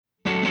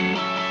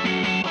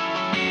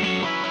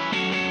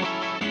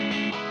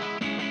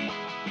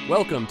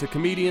Welcome to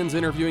Comedians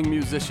Interviewing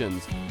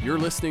Musicians. You're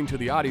listening to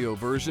the audio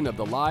version of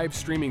the live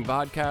streaming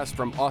podcast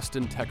from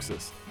Austin,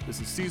 Texas.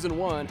 This is Season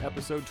 1,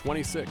 Episode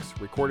 26,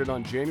 recorded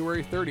on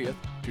January 30th,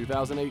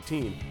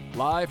 2018,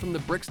 live from the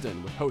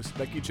Brixton with hosts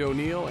Becky Jo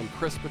Neal and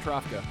Chris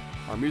Petrovka.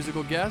 Our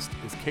musical guest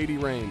is Katie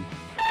Rain.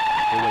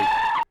 Oh, wait.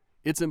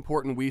 It's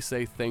important we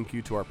say thank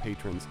you to our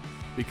patrons,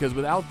 because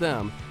without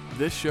them,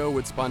 this show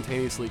would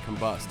spontaneously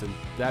combust, and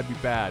that'd be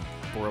bad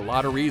for a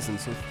lot of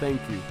reasons, so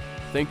thank you.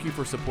 Thank you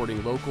for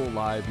supporting local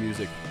live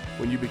music.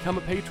 When you become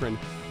a patron,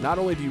 not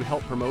only do you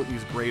help promote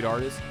these great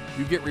artists,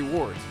 you get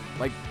rewards,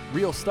 like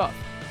real stuff.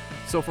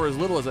 So for as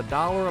little as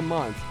 $1 a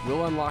month,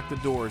 we'll unlock the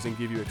doors and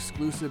give you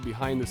exclusive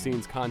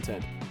behind-the-scenes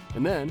content.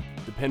 And then,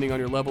 depending on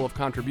your level of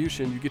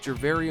contribution, you get your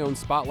very own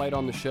spotlight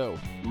on the show,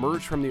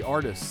 merch from the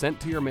artists sent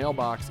to your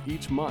mailbox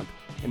each month,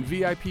 and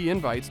VIP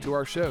invites to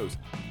our shows.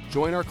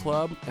 Join our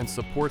club and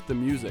support the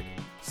music.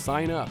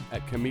 Sign up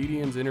at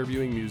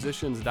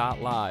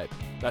comediansinterviewingmusicians.live.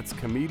 That's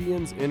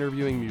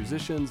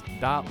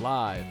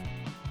comediansinterviewingmusicians.live.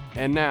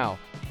 And now,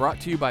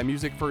 brought to you by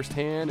Music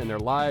Firsthand and their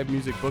live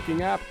music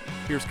booking app,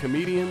 here's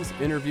Comedians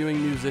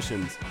Interviewing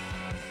Musicians. Hey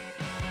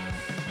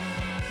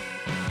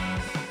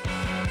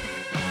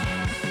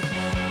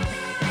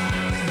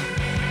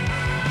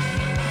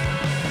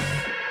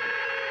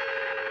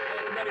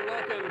everybody,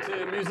 welcome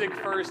to Music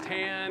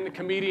Firsthand,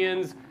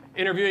 Comedians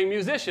Interviewing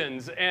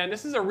Musicians. And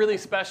this is a really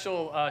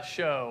special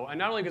show, and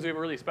not only because we have a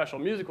really special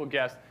musical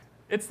guest,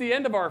 it's the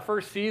end of our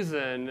first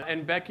season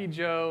and Becky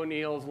Jo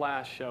Neal's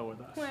last show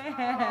with us.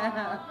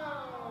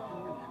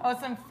 Oh,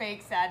 some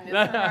fake sadness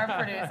from our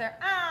producer.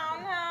 Oh,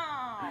 no.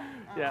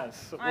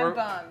 Yes. I'm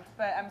bummed,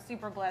 but I'm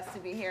super blessed to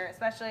be here,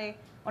 especially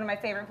one of my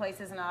favorite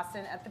places in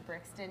Austin at the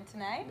Brixton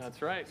tonight.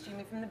 That's right.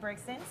 Streaming from the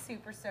Brixton.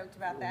 Super stoked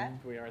about that.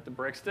 We are at the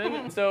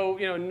Brixton. So,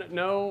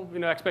 no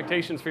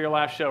expectations for your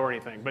last show or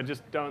anything, but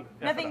just don't.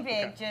 Nothing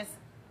big, okay. Just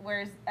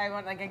I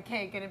want like a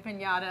cake and a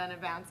piñata and a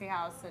bouncy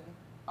house and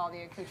all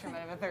the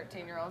accoutrement of a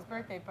 13-year-old's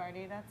birthday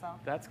party, that's all.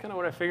 That's kind of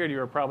what I figured you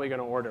were probably going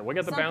to order. We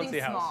got the Something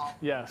bouncy small. House.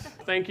 Yes.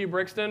 Thank you,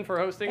 Brixton, for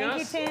hosting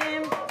us. Thank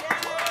you, Tim.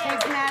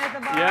 Thanks, Matt at the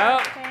bar.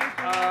 Yeah. Thank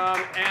you.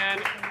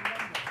 And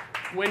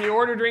when you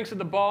order drinks at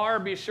the bar,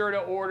 be sure to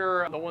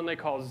order the one they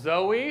call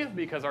Zoe,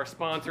 because our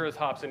sponsor is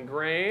Hops and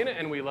Grain,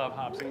 and we love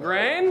Hops and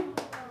Grain.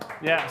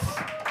 Yes.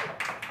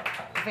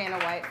 Vanna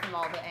White from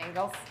all the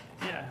angles.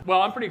 Yeah.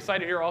 Well, I'm pretty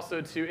excited here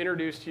also to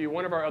introduce to you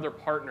one of our other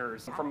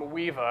partners from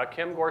Weeva,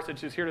 Kim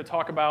Gorsuch, who's here to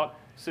talk about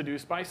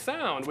Seduced by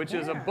Sound, which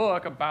is a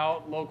book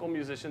about local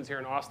musicians here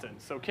in Austin.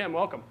 So, Kim,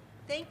 welcome.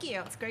 Thank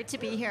you. It's great to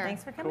be here.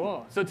 Thanks for coming.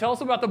 Cool. So tell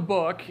us about the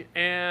book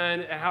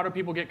and how do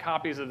people get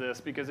copies of this,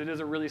 because it is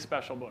a really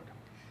special book.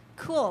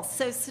 Cool.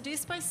 So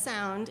Seduced by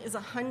Sound is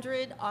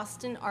 100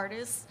 Austin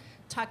artists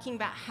talking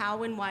about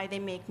how and why they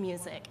make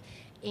music.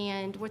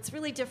 And what's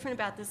really different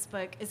about this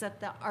book is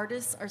that the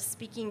artists are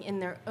speaking in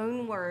their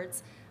own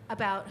words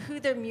about who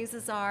their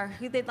muses are,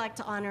 who they'd like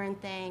to honor and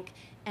thank,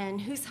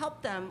 and who's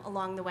helped them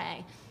along the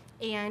way.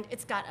 And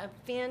it's got a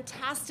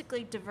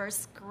fantastically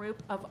diverse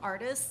group of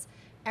artists.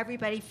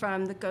 Everybody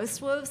from the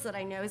Ghost Wolves that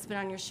I know has been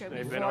on your show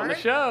before. They've been on the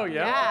show,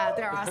 yeah. Yeah,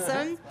 they're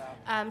awesome.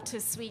 To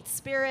Sweet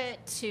Spirit,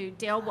 to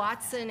Dale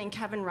Watson and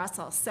Kevin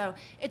Russell. So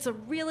it's a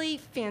really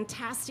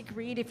fantastic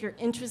read if you're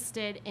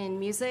interested in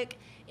music.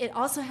 It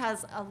also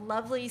has a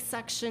lovely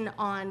section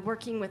on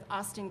working with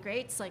Austin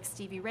greats like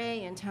Stevie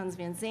Ray and Townes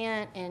Van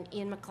Zandt and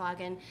Ian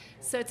McLagan.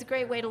 So it's a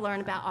great way to learn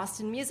about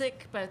Austin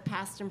music, both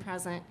past and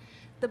present.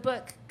 The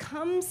book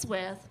comes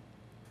with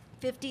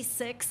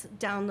 56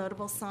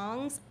 downloadable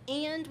songs,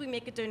 and we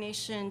make a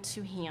donation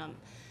to HAM.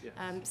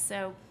 Yes.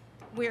 So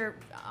we're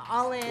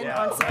all in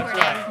on supporting.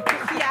 Right.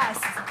 Yes.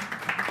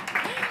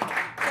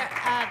 So,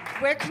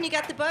 where can you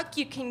get the book?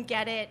 You can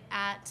get it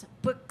at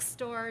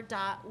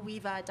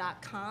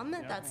bookstore.weeva.com.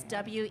 Yep. That's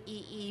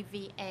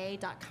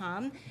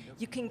WEEVA.com. Yep.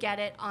 You can get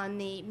it on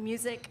the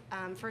Music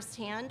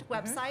Firsthand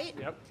website.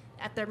 Yep.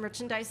 At their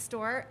merchandise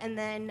store. And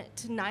then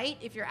tonight,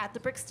 if you're at the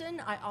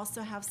Brixton, I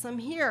also have some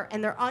here.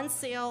 And they're on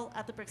sale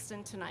at the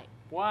Brixton tonight.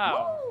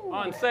 Wow. Woo.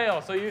 On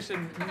sale. So you should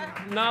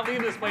not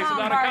leave this place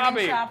without a bargain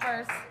copy.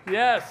 Shoppers.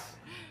 Yes.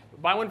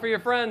 Buy one for your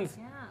friends.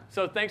 Yeah.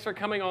 So thanks for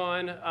coming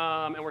on.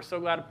 And we're so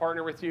glad to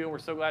partner with you. We're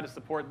so glad to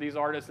support these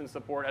artists and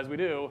support, as we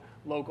do,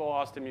 local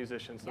Austin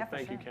musicians. So yeah,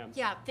 thank sure. you, Kim.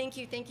 Yeah, thank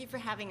you. Thank you for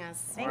having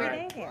us.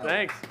 Thank you.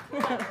 Thanks.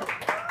 There's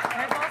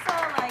also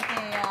like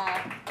a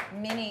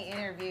mini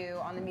interview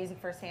on the Music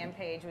Firsthand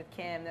page with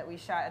Kim that we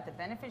shot at the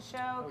benefit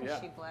show because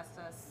she blessed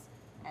us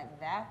at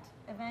that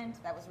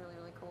event. That was really,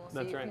 really cool. So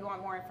if you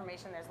want more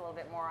information, there's a little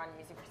bit more on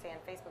Music Firsthand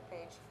Facebook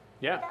page.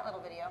 Yeah. That little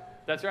video.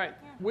 That's right.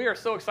 Yeah. We are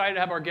so excited to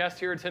have our guest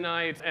here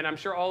tonight, and I'm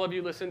sure all of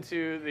you listened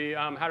to the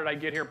How Did I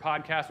Get Here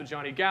podcast with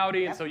Johnny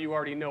Gowdy, and so you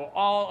already know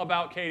all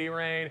about Katie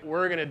Rain.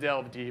 We're going to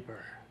delve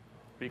deeper,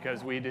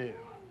 because we do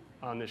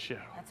on this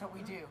show. That's what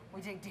we do. We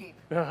dig deep.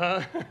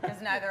 Uh-huh.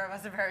 Because neither of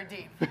us are very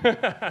deep.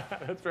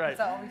 That's right. That's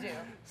all we do.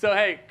 So,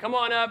 hey, come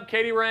on up.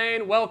 Katie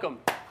Rain, welcome.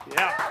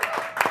 Yeah.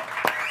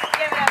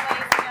 Give it up,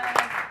 ladies and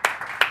gentlemen.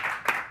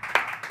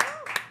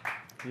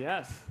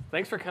 Yes.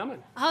 Thanks for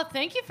coming. Oh,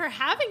 thank you for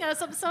having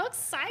us. I'm so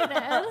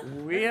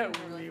excited.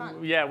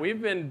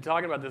 We've been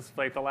talking about this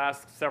like the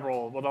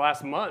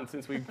last month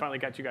since we finally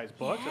got you guys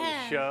booked on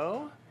the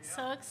show.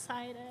 So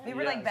excited. We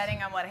were like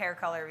betting on what hair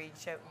color we'd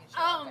show.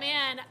 Oh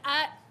man,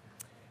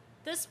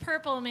 this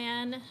purple,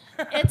 man,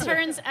 it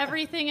turns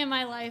everything in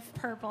my life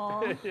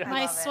purple.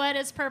 My sweat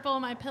is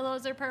purple, my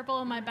pillows are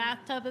purple, my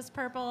bathtub is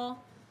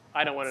purple.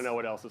 I don't want to know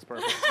what else is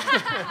purple. Do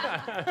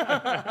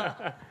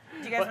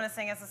you guys want to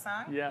sing us a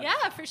song?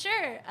 Yeah, for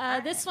sure.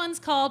 This one's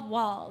called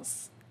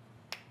Walls.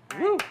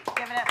 Woo.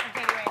 Give it up for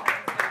Katie Rain.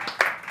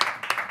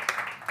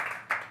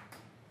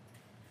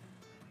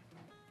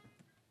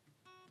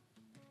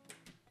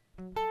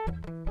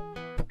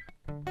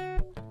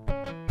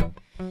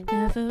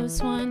 Never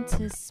was one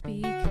to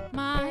speak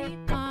my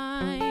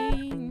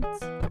mind.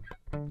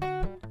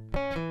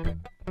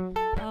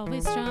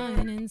 Always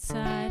drawn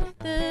inside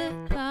the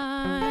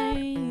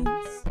lines.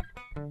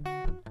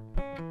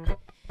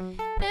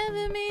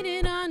 Never made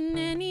it on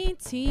any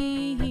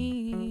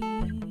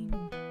team.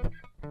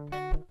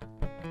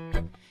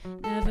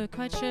 Never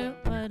quite sure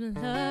what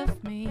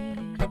love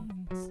means.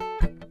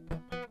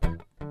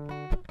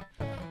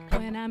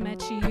 When I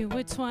met you, you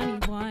were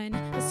 21,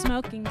 a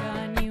smoking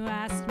gun. You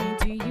asked me,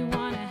 do you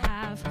want to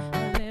have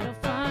a little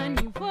fun?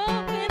 You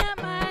opened up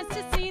my eyes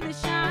to see the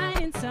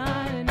shining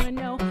sun. When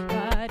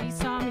nobody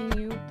saw me,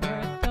 you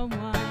were the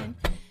one.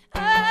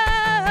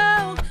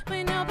 Oh,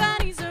 when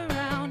nobody's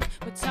around,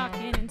 we're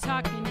talking and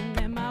talking, and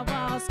then my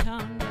walls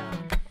come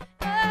down.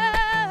 Oh,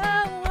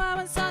 I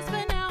was lost,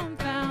 but now I'm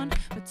found.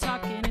 We're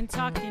talking and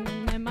talking,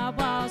 and then my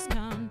walls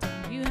come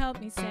down. You help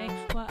me say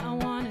what I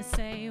want to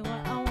say,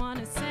 what I want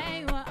to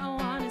say, what I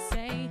want to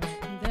say,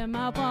 and then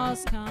my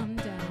walls come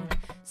down.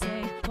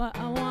 Say what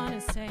I want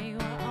to say,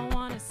 what I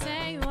want to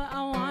say, what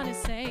I want to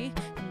say,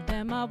 and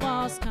then my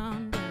walls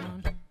come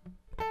down.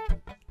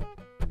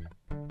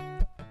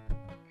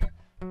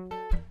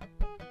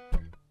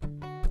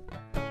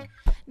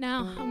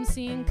 Now I'm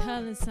seeing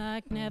colors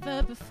like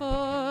never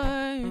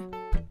before.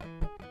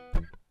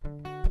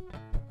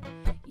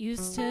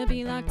 Used to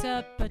be locked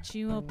up, but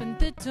you opened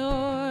the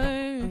door.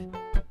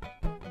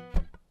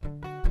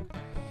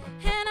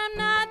 And I'm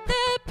not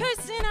the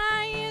person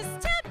I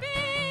used to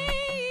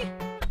be.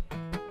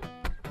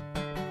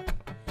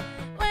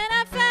 When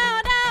I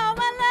found out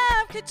what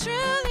love could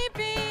truly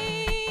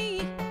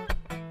be.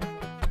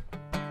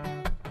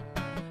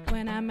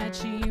 When I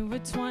met you, you were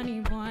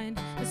 21,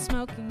 a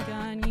smoking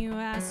gun. You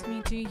asked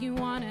me, do you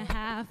want to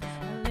have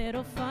a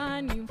little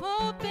fun? You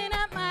opened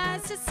up my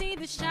eyes to see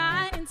the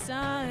shining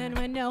sun.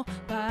 When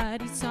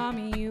nobody saw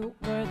me, you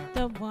were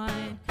the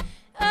one.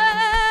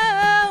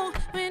 Oh,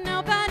 when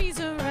nobody's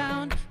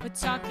around, we're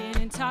talking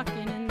and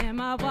talking, and then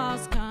my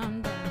walls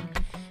come down.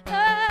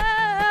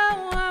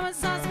 Oh, I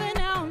was lost, but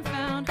now I'm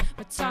found.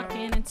 We're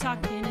talking and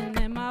talking, and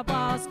then my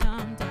walls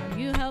come down.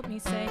 You help me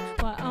say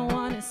what I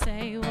want to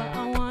say, what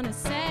I want to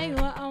say,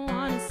 what I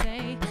want to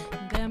say,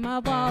 and then my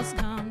walls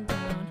come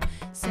down.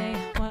 Say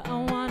what I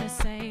want to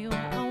say,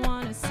 what I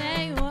want to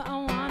say, what I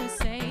want to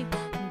say,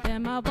 and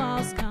then my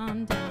walls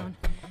come down.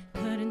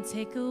 Couldn't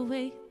take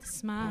away the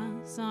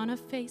smiles on our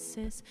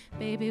faces.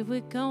 Baby,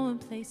 we're going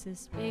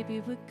places.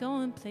 Baby, we're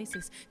going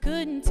places.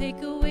 Couldn't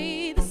take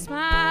away the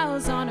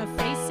smiles on our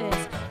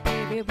faces.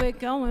 Baby, we're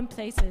going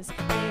places.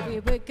 Baby,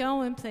 we're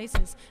going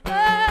places.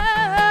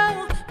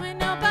 Oh, when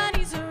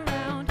nobody's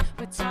around,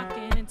 we're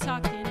talking and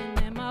talking, and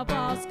then my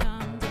walls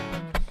come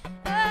down.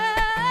 Oh,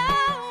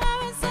 I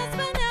was lost,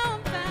 but now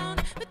I'm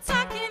found. We're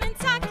talking and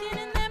talking,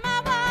 and then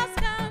my walls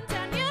come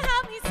down. You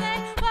help me say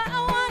what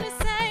I want to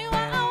say,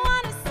 what I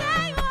want to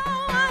say, what I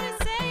want to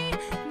say,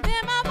 and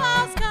then my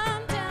walls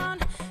come down.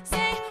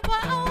 Say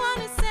what I want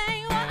to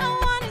say, what I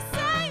want to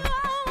say,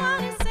 what I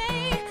want to say,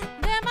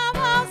 and then my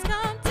walls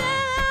come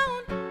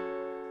down.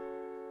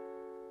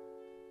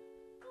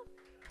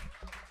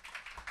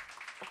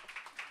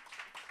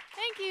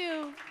 Thank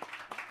you.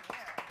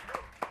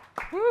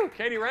 Woo,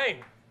 Katie Rain.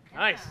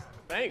 Nice.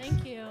 Thanks.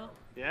 Thank you.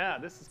 Yeah,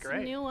 this is It's a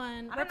great. new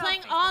one. I We're don't know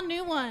playing if all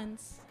new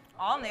ones.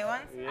 All new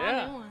ones? Yeah.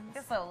 All new ones.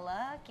 You're so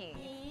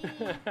lucky.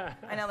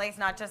 I know Lake's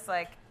not just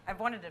like, I've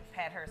wanted to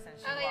pet her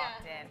since she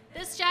walked in.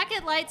 This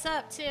jacket lights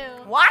up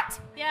too. What?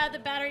 Yeah, the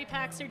battery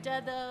packs are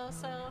dead though,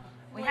 so.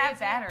 We have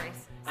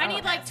batteries. I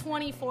need like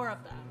 24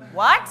 of them.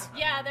 What?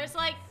 Yeah, there's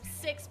like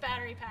 6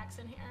 battery packs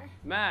in here.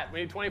 Matt, we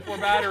need 24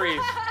 batteries.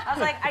 I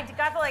was like, I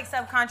got the like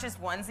subconscious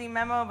onesie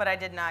memo, but I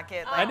did not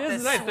get like That the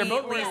is nice. They're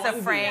sweet both Lisa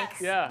onesies. Frank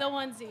Yeah. The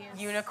onesies.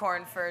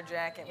 unicorn fur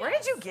jacket. Where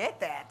did you get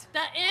that?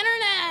 The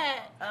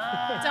internet.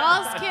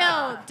 Dolls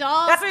Kill.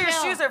 Dolls That's where your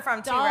Kill. shoes are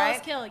from too, Dolls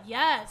right? Kill.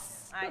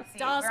 Yes. I see.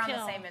 Dolls We're on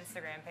Kill. the same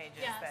Instagram pages,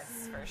 Yes.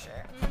 that's for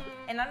sure.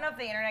 And I don't know if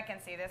the internet can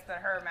see this, but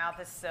her mouth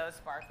is so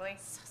sparkly.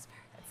 It's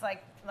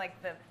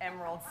like the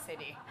Emerald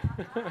City.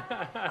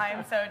 I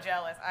am so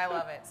jealous. I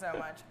love it so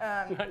much.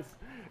 Nice.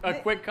 A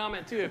quick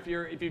comment too, if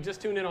you just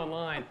tuned in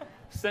online,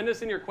 send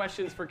us in your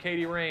questions for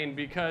Katie Rain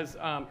because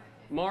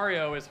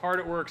Mario is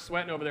hard at work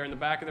sweating over there in the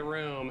back of the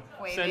room,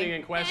 Waving. sending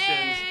in questions.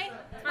 Hey.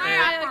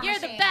 Mario, you're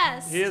the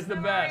best. He is the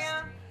best.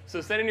 So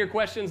send in your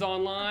questions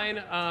online,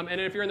 and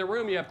if you're in the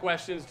room, you have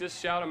questions,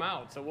 just shout them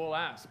out. So we'll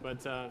ask.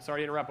 But sorry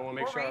to interrupt. I want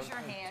to make sure raise your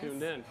I'm hands.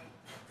 tuned in.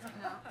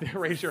 No.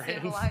 Raise your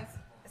hands. Civilized.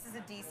 This is a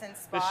decent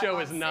spot. This show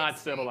on is not 6th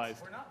Street.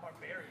 civilized. We're not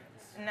barbarians.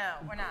 No,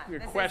 we're not. You're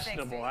This is 6th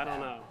questionable. Street, I don't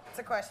though. know. It's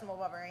a questionable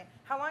barbarian.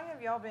 How long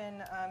have y'all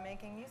been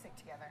making music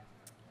together?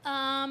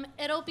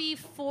 It'll be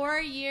 4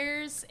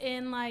 years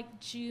in like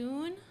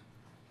June,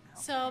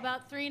 so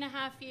about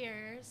 3.5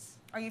 years.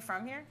 Are you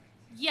from here?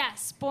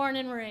 Yes, born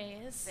and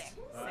raised. Sick.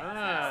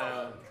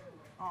 Ah.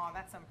 Oh,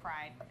 that's some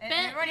pride.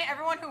 Ben-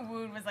 Everyone who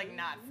wooed was like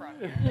not from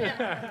here.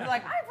 They're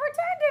like, I'm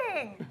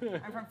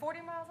pretending. I'm from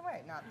 40 miles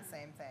away. Not the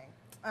same thing.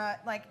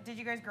 Like, did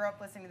you guys grow up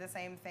listening to the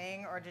same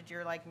thing, or did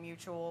your like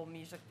mutual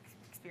music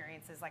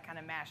experiences like kind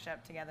of mash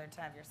up together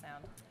to have your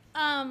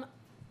sound?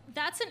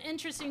 That's an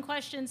interesting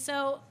question.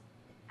 So,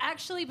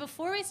 actually,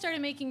 before we started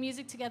making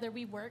music together,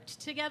 we worked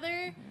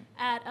together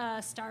at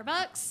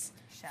Starbucks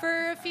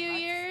for a few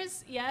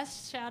years.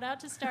 Yes, shout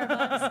out to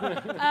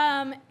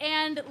Starbucks.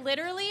 And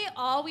literally,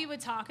 all we would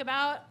talk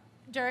about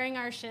during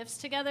our shifts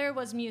together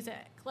was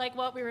music. Like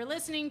what we were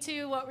listening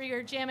to, what we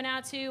were jamming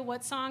out to,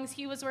 what songs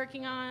he was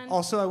working on.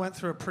 Also, I went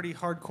through a pretty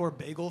hardcore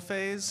bagel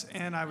phase,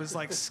 and I was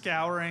like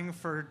scouring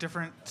for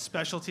different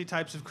specialty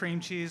types of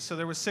cream cheese. So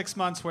there was 6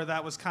 months where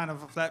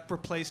that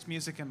replaced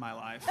music in my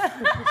life.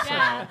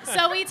 Yeah.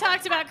 So we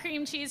talked about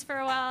cream cheese for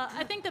a while.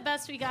 I think the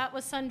best we got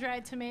was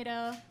sun-dried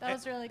tomato. That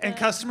was really good. And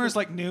customers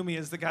like knew me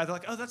as the guy. They're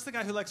like, oh, that's the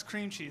guy who likes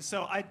cream cheese.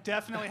 So I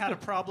definitely had a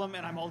problem,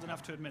 and I'm old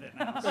enough to admit it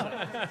now. So.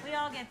 We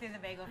all get through the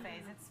bagel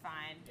phase. It's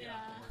fine. Yeah.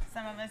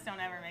 Some of us don't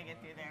ever make it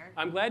through there.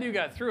 I'm glad you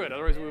got through it.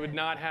 Otherwise, we would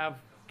not have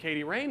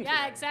Katie Rain Yeah,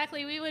 today.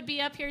 exactly. We would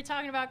be up here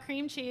talking about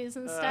cream cheese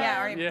and stuff.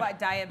 Yeah, or Yeah.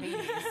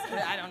 diabetes.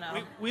 I don't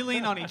know. We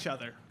lean on each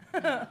other.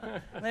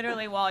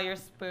 Literally while you're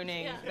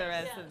spooning Yeah. the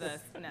rest Yes. of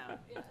this. No,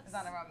 Yes. it's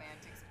not a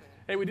romantic spoon.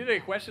 Hey, we did a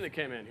question that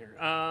came in here.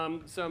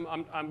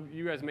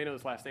 You guys may know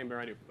this last name, but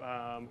I do,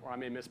 or I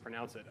may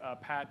mispronounce it.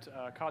 Pat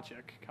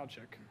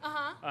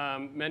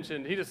Kalchik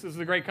mentioned, this is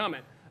a great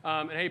comment.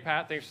 And hey,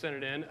 Pat, thanks for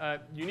sending it in.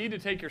 You need to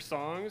take your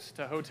songs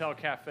to Hotel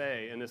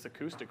Cafe in this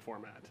acoustic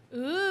format.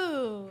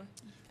 Ooh.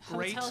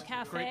 Great, Hotel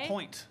Cafe. great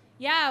point.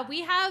 Yeah,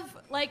 we have,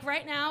 like,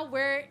 right now,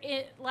 we're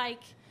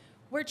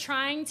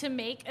trying to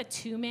make a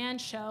two-man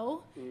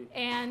show,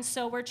 and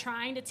so we're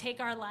trying to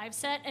take our live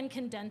set and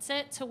condense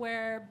it to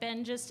where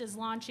Ben just is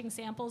launching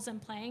samples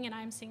and playing, and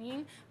I'm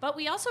singing. But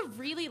we also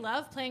really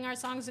love playing our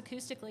songs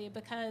acoustically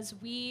because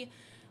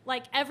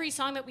like, every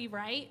song that we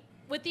write,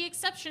 with the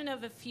exception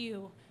of a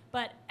few,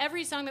 but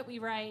every song that we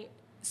write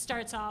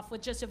starts off with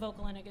just a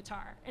vocal and a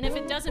guitar. And if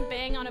it doesn't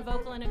bang on a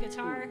vocal and a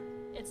guitar,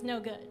 it's no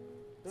good.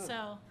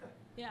 So,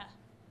 yeah.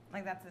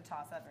 Like, that's the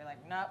toss-up. You're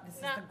like, nope, this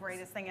is the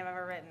greatest thing I've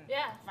ever written.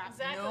 Yeah, Fuck,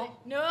 exactly.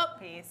 Nope.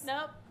 Peace.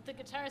 Nope. The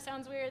guitar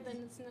sounds weird, then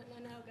it's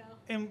a no-go.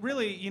 And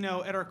really,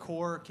 at our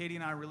core, Katie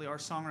and I really are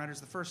songwriters.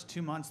 The first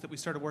 2 months that we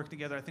started working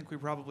together, I think we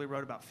probably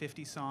wrote about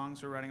 50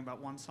 songs. We're writing about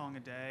one song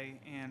a day.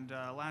 And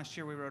last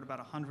year we wrote about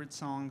 100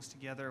 songs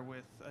together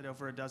with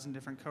over a dozen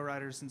different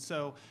co-writers. And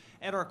so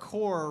at our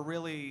core,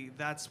 really,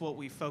 that's what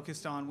we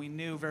focused on. We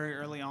knew very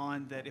early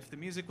on that if the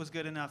music was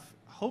good enough,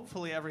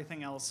 hopefully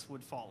everything else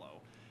would follow.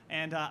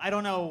 And I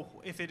don't know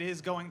if it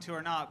is going to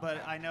or not,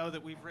 but I know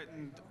that we've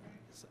written,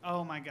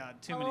 oh my God,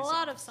 too many songs. A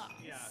lot of songs.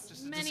 Yeah,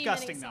 just a many,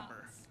 disgusting many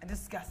number. songs.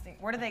 Disgusting.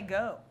 Where do they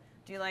go?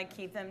 Do you, like,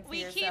 keep them to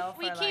We yourself?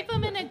 keep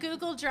them in a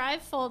Google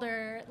Drive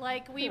folder.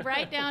 Like, we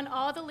write down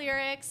all the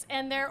lyrics,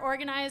 and they're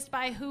organized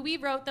by who we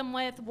wrote them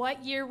with,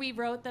 what year we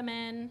wrote them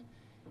in,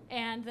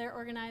 and they're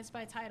organized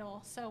by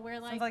title. So we're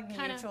like, Sounds like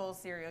kinda, mutual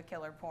serial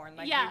killer porn.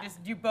 Like, Yeah.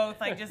 you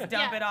both like just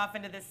dump Yeah. it off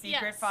into the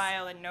secret Yes.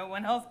 file and no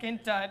one else can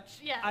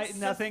touch. Yes.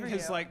 Nothing for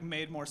has you.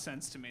 made more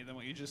sense to me than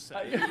what you just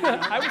said.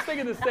 I was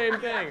thinking the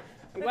same thing.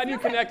 I'm glad you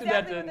feels like connected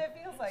exactly that what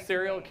that feels like to to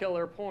serial me.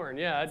 killer porn.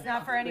 Yeah. It's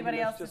not for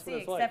anybody else to see,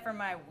 except for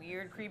my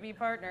weird, creepy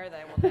partner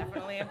that will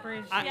definitely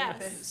appreciate Yes.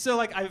 this. So,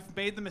 like, I've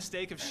made the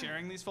mistake of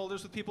sharing these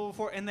folders with people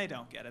before, and they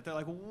don't get it. They're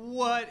like,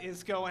 what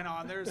is going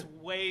on? There's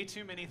way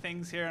too many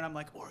things here. And I'm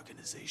like,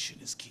 organization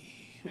is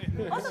key.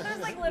 Also,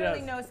 there's like literally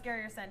Yes. no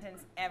scarier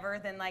sentence ever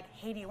than like,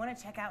 hey, do you want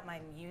to check out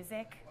my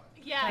music?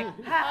 Yeah.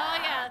 Oh,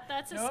 yeah.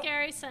 That's a Nope.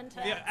 scary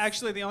sentence. Yeah,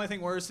 actually, the only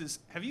thing worse is,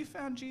 have you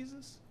found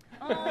Jesus?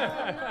 Oh,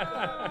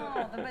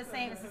 no. It's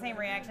the same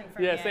reaction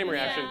from Yeah, me. same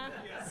reaction.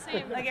 Yeah.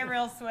 Same. I get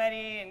real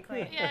sweaty and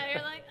clean. Yeah,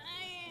 you're like,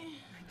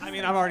 I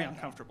mean, I'm already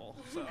uncomfortable.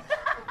 So.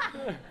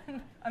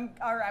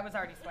 I was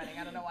already sweating.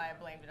 I don't know why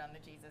I blamed it on the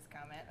Jesus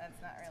comment.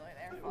 That's not really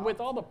their fault. With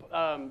all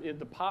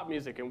the pop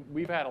music, and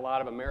we've had a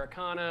lot of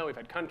Americana, we've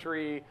had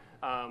country,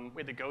 we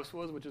had the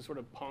Ghostwoods, which is sort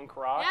of punk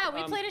rock. Yeah,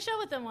 we played a show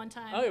with them one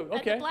time. Oh,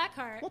 okay. At the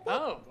Blackheart.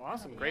 Oh,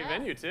 awesome! Great Yeah.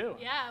 venue too.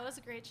 Yeah, it was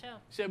a great show.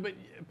 So, but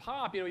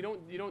pop, you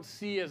don't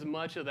see as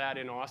much of that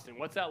in Austin.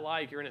 What's that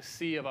like? You're in a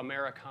sea of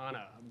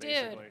Americana,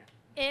 basically.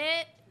 Dude,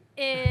 it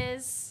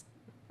is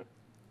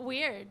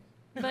weird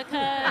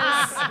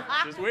because,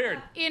 It's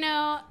weird.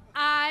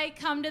 I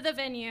come to the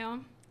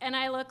venue and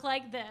I look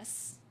like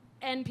this,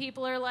 and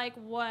people are like,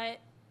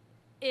 what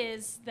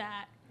is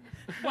that?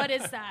 what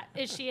is that?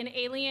 Is she an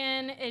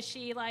alien? Is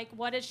she like,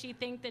 what does she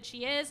think that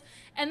she is?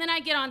 And then I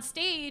get on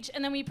stage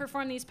and then we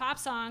perform these pop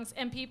songs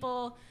and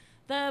people,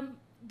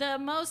 the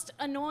most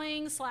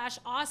annoying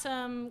 /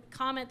 awesome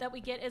comment that we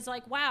get is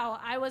like, wow,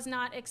 I was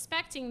not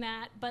expecting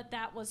that, but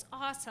that was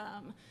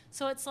awesome.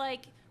 So it's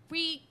like,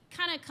 we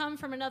kind of come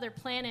from another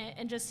planet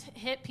and just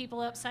hit people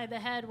upside the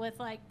head with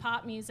like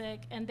pop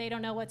music and they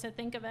don't know what to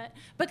think of it.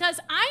 Because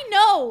I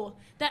know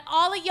that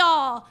all of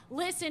y'all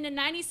listen to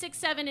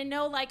 96.7 and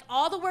know like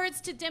all the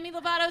words to Demi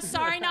Lovato's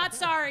Sorry Not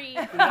Sorry.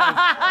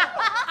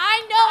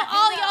 I know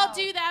all y'all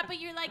do that, but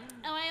you're like,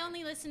 oh, I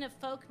only listen to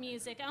folk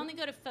music. I only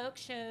go to folk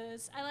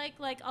shows. I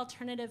like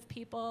alternative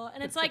people.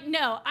 And it's like,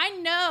 no, I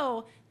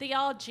know that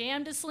y'all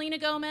jam to Selena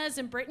Gomez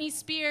and Britney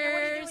Spears. Yeah,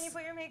 what do you do when you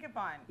put your makeup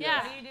on?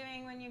 Yeah. What are you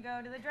doing when you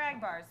go to the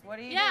drag bars? What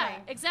are you Yeah,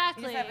 doing?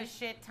 exactly. You just have a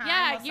shit time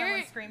Yeah, while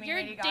someone's screaming you're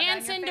Lady Gaga in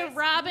dancing your to face?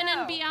 Robin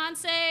No. and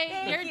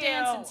Beyonce. You're you.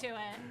 dancing to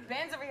it.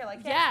 Ben's over here like,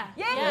 Yeah.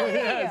 yeah.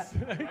 Yes.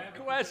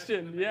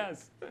 Question.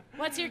 Yes.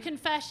 What's your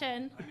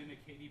confession? I'm in the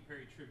Katy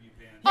Perry tribute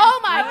band. Oh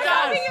my I was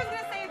hoping gosh. he was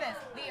going to say this.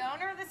 The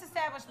owner of this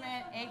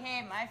establishment,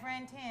 a.k.a. my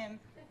friend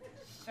Tim,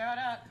 showed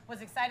up,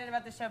 was excited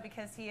about the show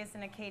because he is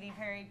in a Katy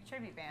Perry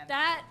tribute band.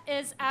 That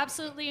is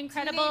absolutely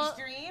incredible. Teenage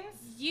Dreams?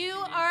 You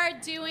are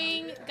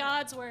doing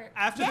God's work.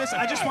 After this,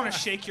 I just want to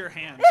shake your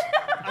hand.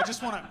 I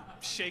just want to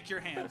shake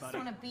your hand, I just buddy.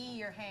 want to be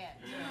your hand.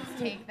 Just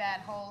take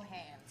that whole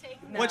hand.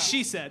 No. What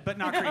she said, but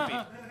not creepy.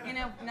 You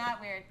know,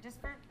 not weird.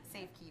 Just for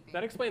safekeeping.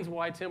 That explains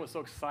why Tim was so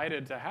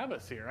excited to have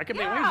us here. I could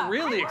Yeah, he was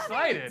really I love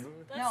excited.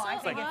 That's No, I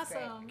so think it's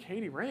great. awesome.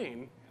 Katie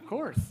Rain, of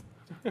course.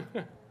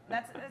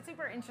 That's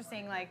super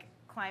interesting, like,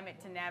 climate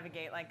to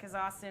navigate. Like, because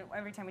Austin,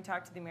 every time we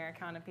talk to the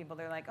Americana people,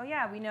 they're like, oh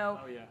yeah, we know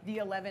the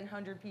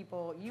 1,100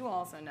 people you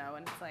also know.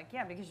 And it's like,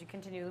 yeah, because you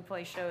continually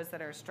play shows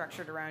that are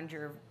structured around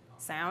your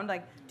sound.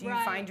 Like, do you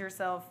Right. find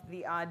yourself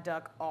the odd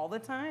duck all the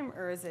time,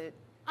 or is it...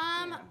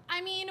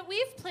 I mean,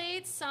 we've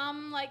played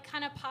some like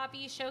kind of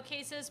poppy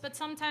showcases, but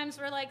sometimes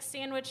we're like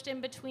sandwiched in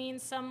between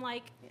some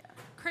like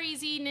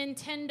crazy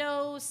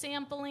Nintendo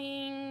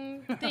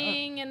sampling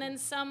thing and then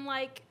some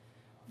like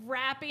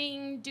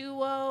rapping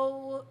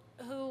duo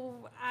who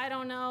I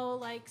don't know,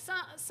 like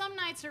some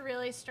nights are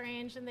really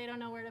strange and they don't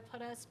know where to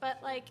put us,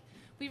 but like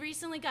we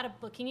recently got a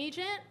booking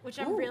agent, which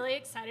I'm really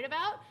excited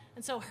about,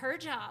 and so her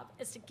job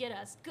is to get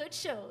us good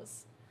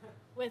shows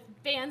with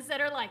bands that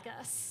are like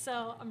us.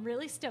 So I'm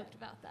really stoked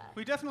about that.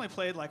 We definitely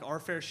played like our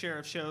fair share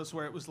of shows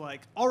where it was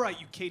like, all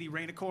right, you Katie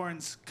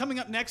Rainicorns, coming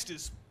up next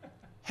is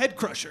Head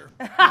Crusher.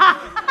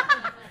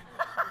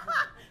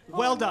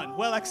 Well done,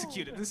 well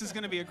executed. This is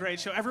going to be a great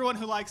show. Everyone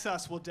who likes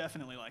us will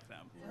definitely like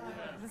them.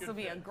 This will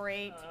be a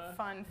great,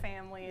 fun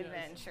family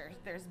adventure.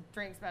 There's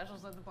drink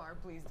specials at the bar.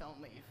 Please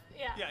don't leave.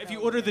 Yeah, if you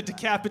order the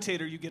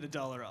Decapitator, you get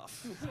 $1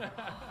 off.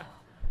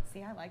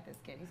 See, I like this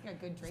kid. He's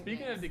got good drink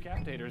Speaking names. of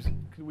decapitators,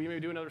 could we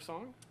maybe do another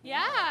song?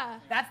 Yeah.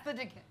 That's the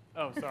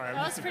Oh, sorry.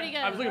 That was pretty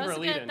good. I was looking that for a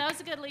was lead-in. That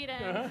was a good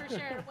lead-in, for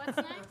sure. What's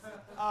next?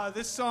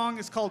 This song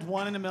is called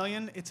 1 in a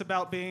Million. It's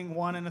about being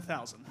 1 in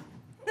 1,000.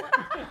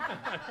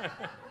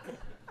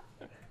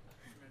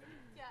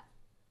 Yeah.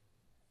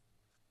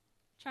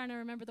 Trying to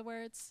remember the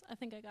words. I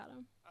think I got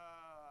them.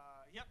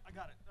 Yep, I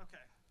got it. Okay,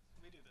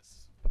 let me do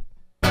this.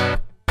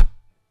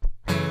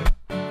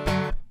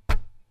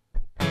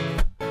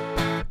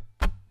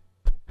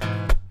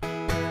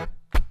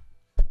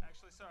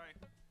 Actually, sorry,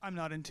 I'm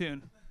not in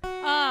tune.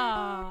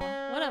 Oh,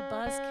 what a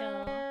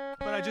buzzkill.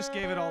 But I just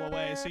gave it all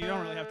away, so you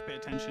don't really have to pay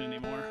attention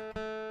anymore.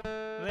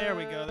 There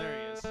we go, there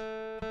he is.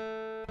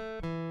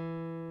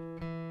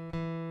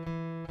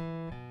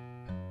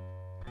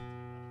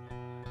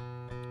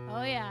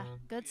 Oh, yeah.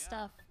 Good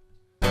stuff.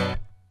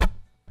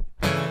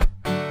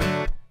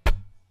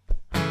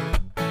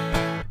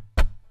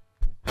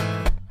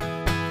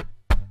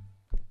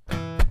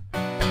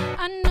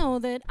 I know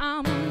that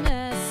I'm a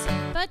mess,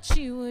 but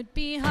you would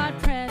be hard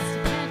pressed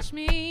to catch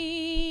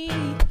me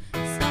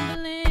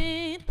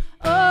stumbling.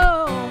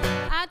 Oh,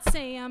 I'd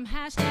say I'm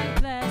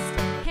 #blessed,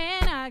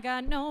 and I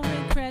got no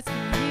regrets.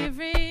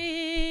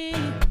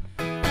 Hearing,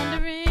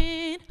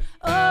 wondering.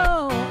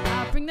 Oh,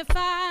 I'll bring the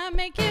fire,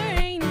 make it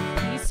rain.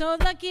 Be so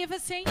lucky if I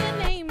say your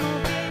name,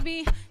 oh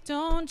baby.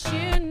 Don't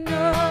you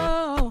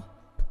know?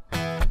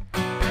 I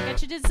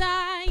got your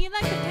desire, you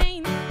like the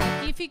pain.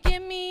 If you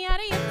get me out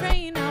of your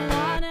brain, I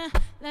wanna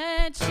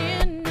let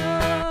you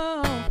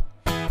know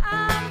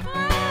I'm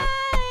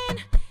 1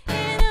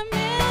 in a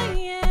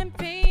million,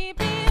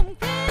 baby. I'm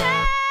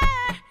glitter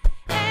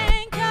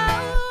and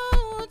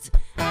gold.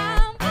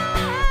 I'm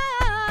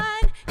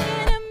 1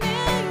 in a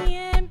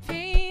million,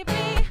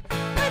 baby,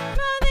 with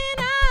more than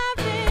I've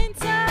been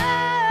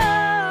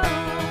told.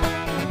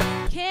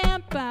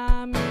 Can't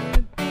buy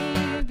me,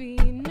 baby,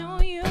 no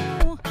you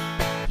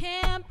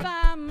can't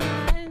buy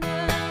my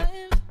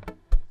love.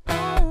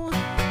 Oh,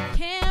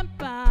 can't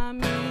buy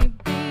me,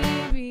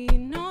 baby,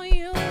 no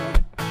you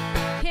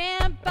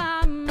can't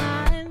buy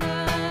my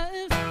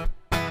love.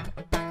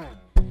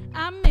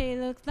 I may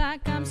look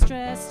like I'm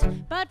stressed,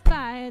 but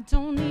fire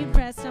don't need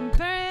rest. I'm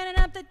burning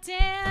up the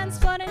dance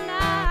floor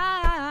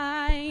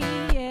tonight.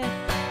 Yeah,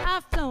 I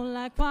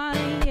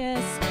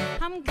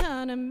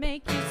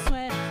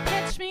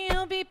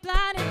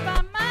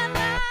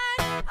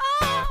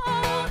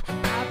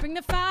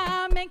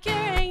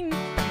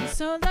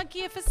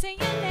say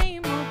your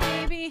name, oh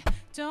baby,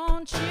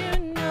 don't you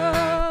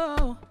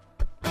know?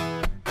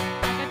 I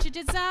got your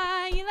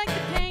desire, you like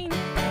the pain.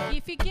 Like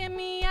if you get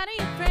me out of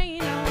your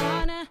brain, I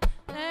wanna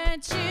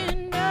let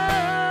you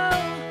know.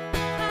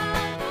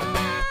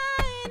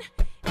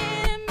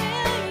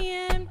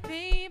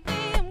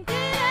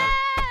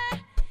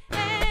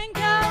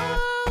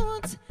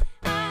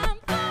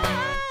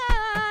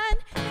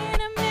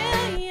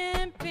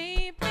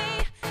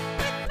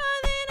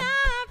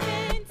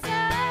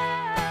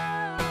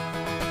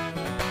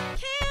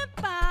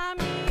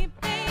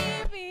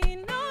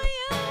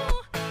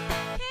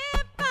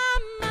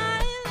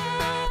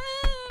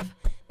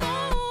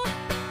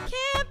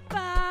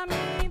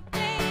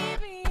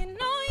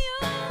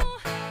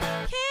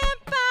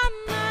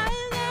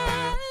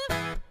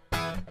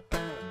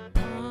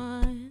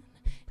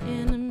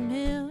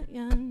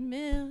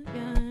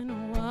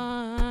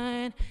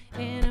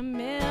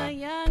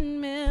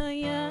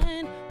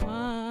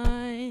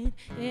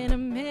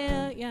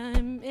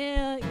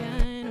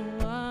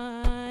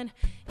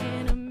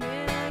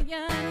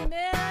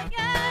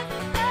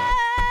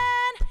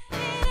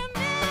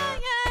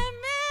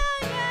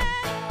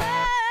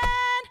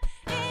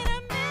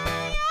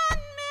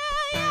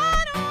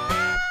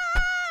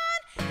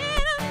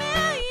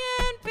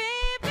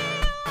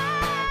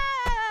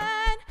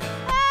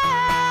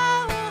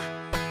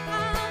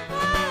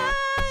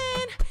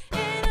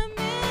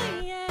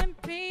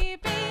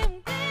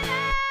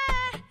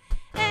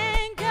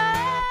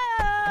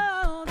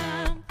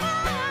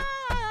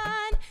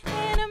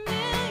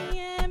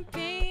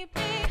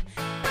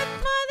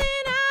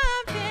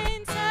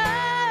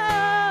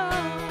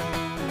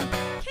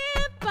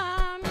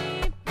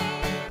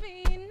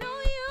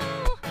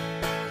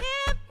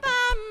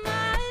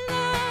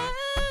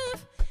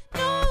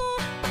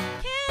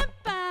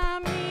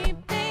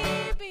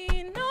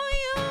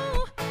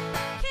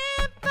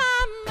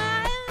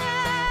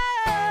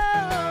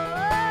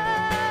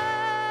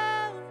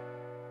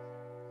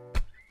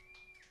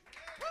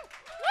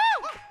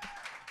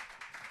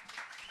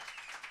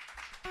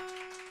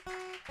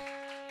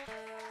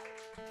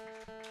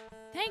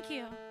 Thank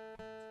you.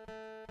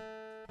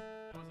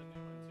 That was a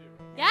new one,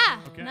 too. Yeah,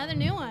 Okay. another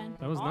new one.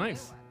 That was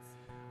nice.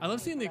 I love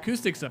seeing the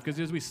acoustic stuff because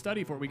as we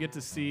study for it, we get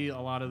to see a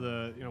lot of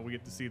the, we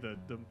get to see the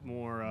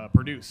more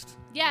produced.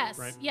 Yes,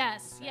 Right.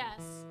 yes, yes.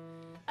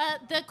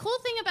 The cool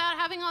thing about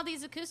having all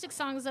these acoustic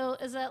songs, though,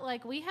 is that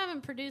like we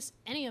haven't produced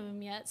any of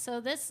them yet. So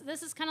this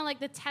is kind of like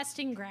the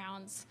testing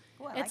grounds.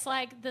 Ooh, I It's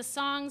like the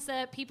songs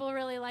that people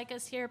really like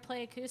us here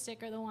play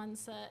acoustic are the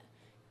ones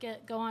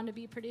that go on to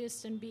be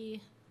produced and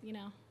be,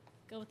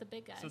 go with the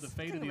big guys. So the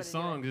fate of these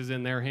songs is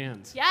in their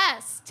hands.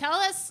 Yes. Tell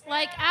us,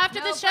 after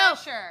No the show,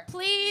 pressure.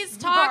 please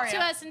talk to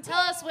Mario. us and tell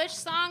us which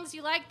songs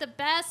you like the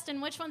best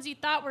and which ones you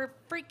thought were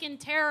freaking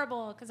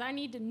terrible, because I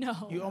need to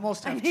know. You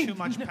almost have too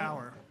much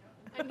power.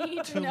 I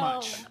need to Too know.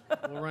 much.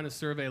 We'll run a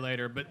survey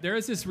later, but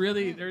there's this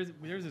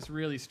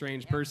really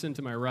strange person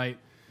to my right.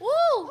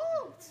 Woo!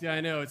 Yeah,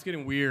 I know it's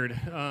getting weird.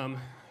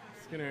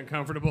 It's getting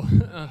uncomfortable.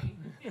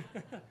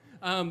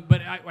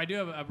 But I do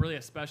have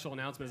a special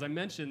announcement. As I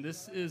mentioned,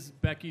 this is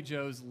Becky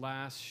Joe's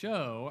last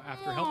show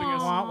after helping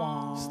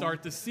us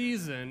start the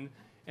season.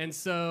 And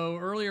so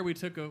earlier we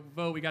took a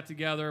vote. We got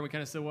together and we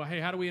kind of said, well, hey,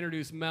 how do we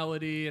introduce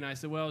Melody? And I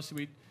said, well, should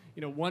we,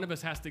 one of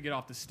us has to get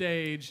off the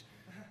stage.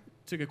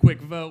 Took a quick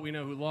vote. We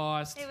know who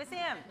lost. It was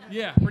him.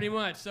 Yeah, pretty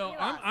much. So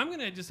I'm going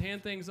to just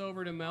hand things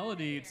over to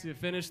Melody to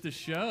finish the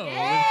show with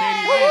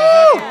Katie Ray.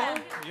 Is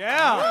that cool?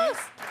 Yeah. All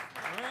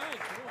right,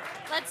 cool.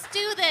 Let's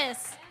do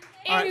this.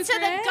 right. Into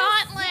the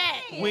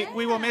gauntlet.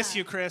 We will miss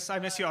you, Chris. I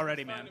miss you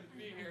already, man.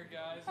 Be here,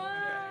 guys.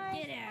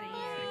 Get out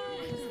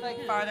of here. Just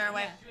like farther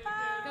away.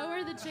 Go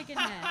where the chicken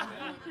head.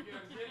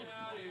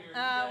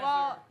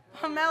 While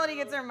Melody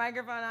gets her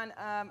microphone on,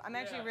 I'm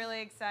actually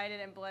really excited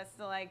and blessed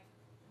to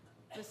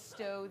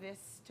bestow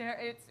this.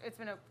 It's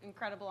been an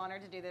incredible honor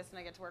to do this, and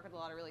I get to work with a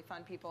lot of really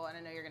fun people, and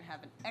I know you're going to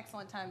have an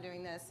excellent time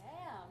doing this.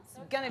 Yeah,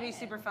 It's going to be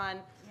super fun.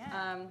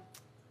 Yeah.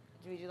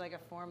 Do we do like a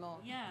formal?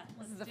 Yeah.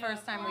 This is the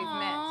first time we've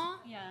met. Aw.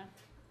 Yeah.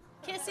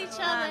 Kiss each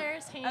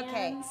other's hands.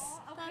 okay.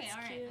 That's all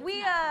right. cute.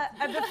 We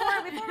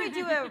before we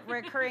do a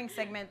recurring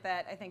segment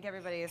that I think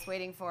everybody is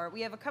waiting for,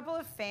 we have a couple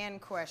of fan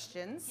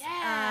questions.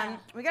 Yeah.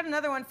 We got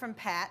another one from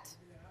Pat.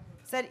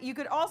 Said you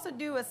could also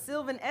do a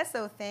Sylvan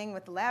Esso thing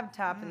with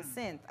laptop and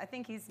synth. I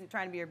think he's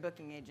trying to be your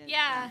booking agent.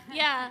 Yeah.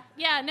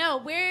 No,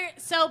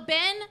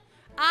 Ben,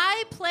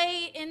 I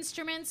play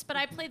instruments, but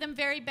I play them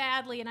very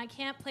badly, and I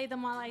can't play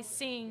them while I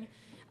sing.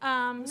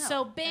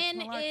 So Ben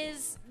malarkey.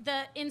 is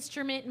the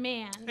instrument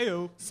man.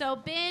 Heyo. So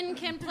Ben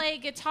can play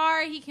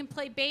guitar, he can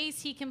play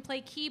bass, he can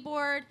play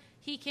keyboard,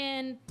 he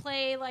can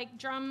play like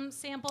drum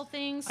sample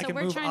things. So I can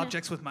we're move trying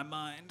objects with my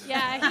mind.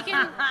 Yeah, he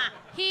can.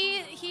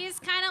 He's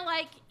kind of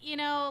like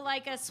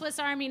like a Swiss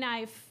Army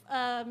knife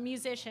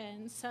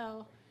musician.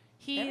 So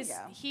he's go.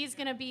 he's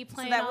gonna be So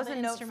playing that all was the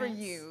a note for instruments.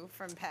 you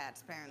from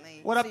Pat, apparently.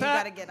 What up, so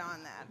Pat? You got to get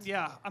on that.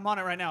 Yeah, I'm on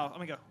it right now. Let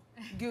me go.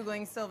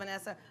 Googling Sylvan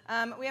Esso.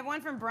 We have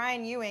one from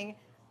Brian Ewing.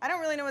 I don't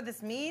really know what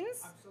this means.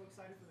 I'm so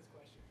excited for this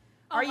question.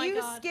 Oh Are my you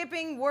God.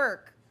 skipping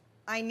work?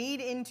 I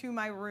need into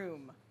my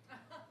room.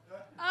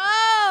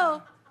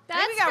 Oh,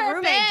 that's we got for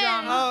roommate Ben.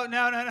 drama. Oh,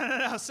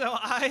 no. So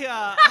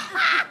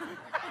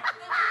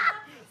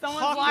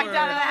Someone's Awkward. walked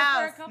out of the For a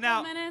house. couple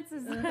Now- minutes.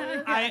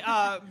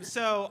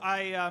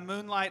 I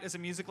moonlight as a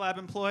Music Lab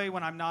employee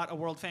when I'm not a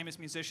world famous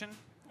musician.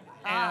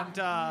 And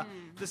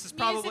this is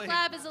probably... Music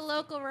Lab is a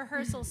local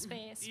rehearsal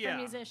space Yeah. for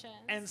musicians.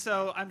 And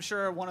so I'm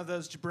sure one of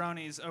those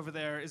jabronis over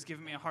there is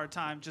giving me a hard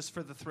time just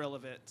for the thrill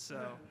of it. So,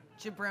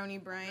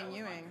 Jabroni Brian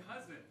Ewing.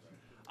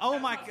 oh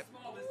my God,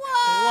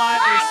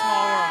 what a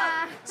small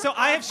world! So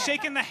I have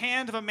shaken the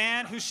hand of a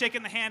man who's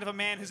shaken the hand of a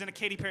man who's in a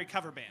Katy Perry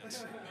cover band.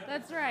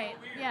 That's right.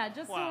 Yeah,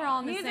 just so Wow. we're all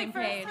on the Music same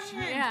first page.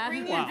 hands, Yeah.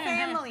 bringing Wow.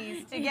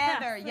 families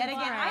together. Yes, Yet again,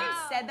 that's I have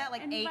right. said that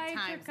like 8 Invite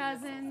times. your in this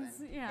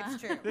cousins. Yeah.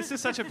 It's true. This is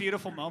such a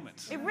beautiful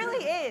moment. It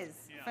really is,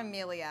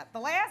 Familia. The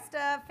last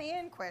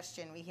fan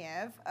question we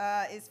have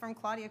is from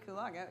Claudia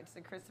Kulaga, which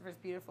is Christopher's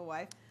beautiful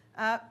wife.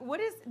 What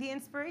is the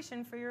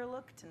inspiration for your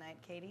look tonight,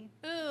 Katie?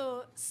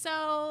 Ooh,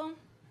 so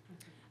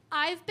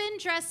I've been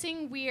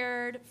dressing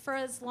weird for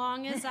as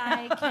long as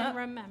I can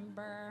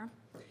remember.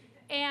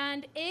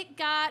 And it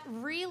got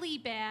really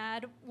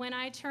bad when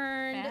I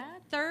turned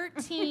Bad?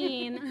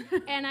 13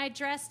 and I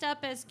dressed up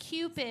as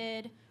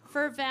Cupid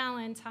for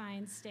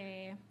Valentine's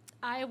Day.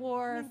 I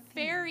wore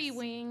fairy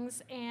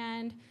wings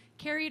and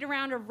carried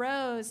around a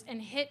rose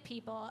and hit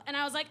people. And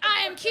I was like,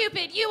 I am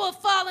Cupid, you will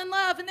fall in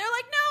love. And they're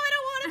like, no, I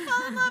don't want to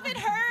fall in love, it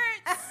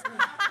hurts.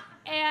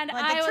 And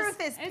Like I the was,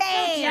 truth is It's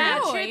pain. yeah,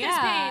 True, truth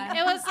yeah. is pain.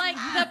 It was like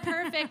the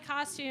perfect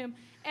costume.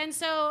 And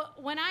so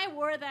when I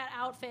wore that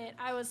outfit,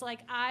 I was like,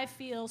 I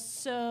feel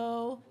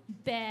so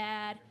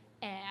bad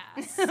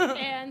ass.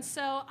 And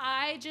so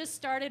I just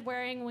started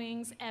wearing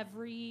wings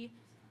every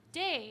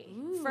day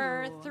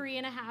for Ooh.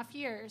 3.5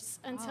 years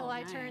until Oh,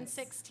 I turned nice.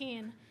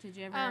 16. Did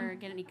you ever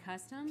get any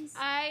customs?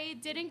 I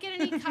didn't get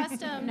any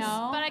customs,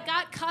 No? but I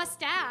got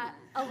cussed at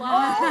a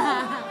lot.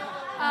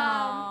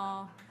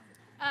 Oh.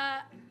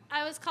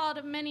 I was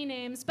called many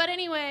names, but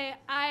anyway,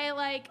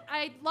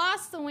 I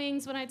lost the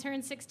wings when I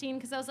turned 16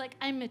 because I was like,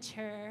 I'm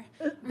mature,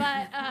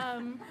 but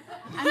I'm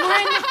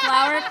wearing the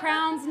flower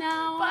crowns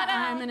now. But,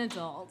 I'm an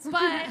adult.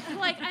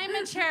 like I'm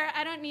mature.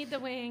 I don't need the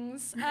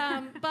wings,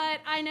 but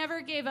I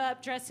never gave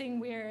up dressing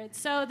weird.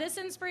 So this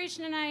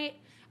inspiration tonight,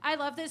 I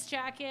love this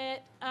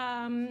jacket.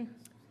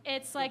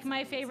 It's like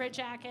my favorite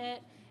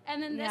jacket.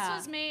 And then this Yeah.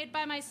 was made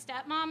by my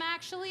stepmom,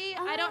 actually.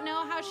 I don't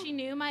know how she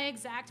knew my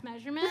exact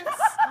measurements,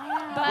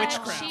 but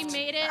Witchcraft. she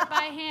made it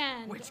by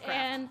hand.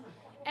 Witchcraft.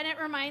 And it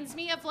reminds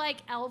me of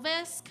like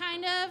Elvis,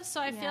 kind of.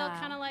 So I feel Yeah.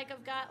 kind of like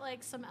I've got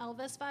like some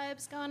Elvis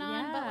vibes going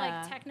on, but like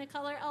Yeah.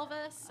 Technicolor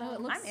Elvis. So Oh,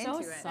 it looks I'm so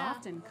into it.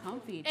 soft and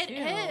comfy, it too.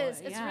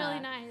 is. It's Yeah. really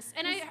nice.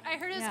 And I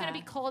heard it was Yeah. going to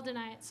be cold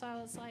tonight, so I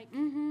was like,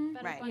 Mm-hmm.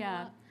 better Right. bundle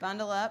Yeah. up.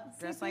 Bundle up,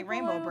 dress See, like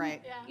people, Rainbow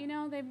Bright. Yeah. You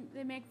know, they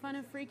make fun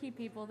of freaky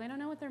people. They don't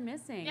know what they're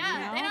missing. Yeah, you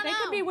know? they don't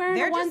could know. be wearing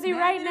They're a just onesie mad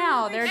right they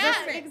now. don't They're look just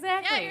different.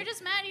 exactly. Yeah, you're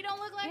just mad you don't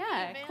look like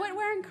yeah. me, man. Quit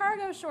wearing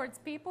cargo shorts,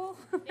 people.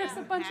 There's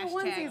a bunch of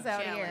Hashtag onesies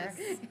out jealous.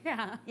 here.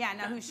 Yeah. Yeah,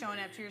 now who's showing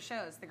up to your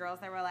shows? The girls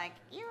that were like,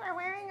 you are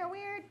wearing a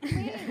weird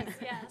wings.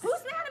 Yes.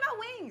 Who's mad about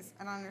wings?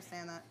 I don't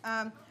understand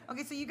that.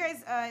 Okay, so you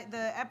guys,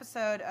 the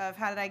episode of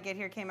How Did I Get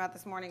Here came out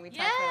this morning. We talked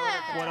about it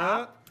at the What top.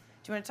 up?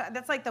 Do you want to talk?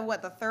 That's like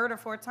the third or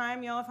fourth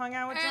time y'all have hung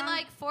out with Or John?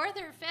 like fourth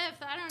or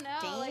fifth, I don't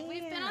know. Like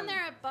we've been on Damn.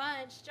 there a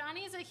bunch.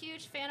 Johnny's a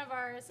huge fan of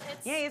ours.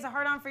 It's Yeah, he has a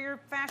hard on for your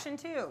fashion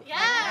too. Yeah.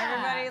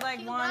 Like, everybody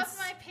He wants loves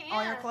my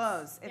all your pants.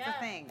 clothes. It's Yeah. a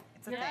thing.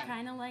 It's a You're thing.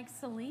 kind of like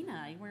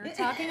Selena. We were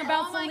talking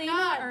about Oh my Selena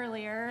God.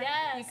 earlier.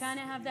 Yes. You kind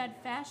of have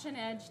that fashion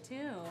edge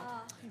too.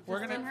 We're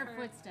Just gonna- in her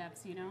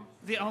footsteps, you know.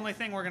 The only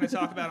thing we're going to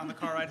talk about on the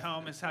car ride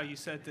home is how you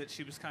said that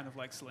she was kind of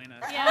like Selena.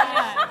 Yeah.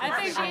 I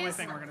think That's the only she's-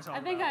 thing we're going to talk I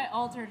about. think I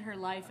altered her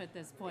life at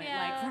this point.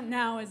 Yeah. Like from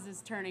now is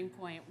this turning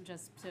point,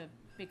 just to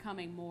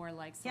becoming more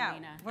like Yeah,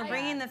 Selena. we're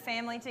bringing the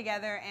family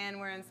together and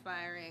we're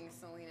inspiring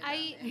Selena.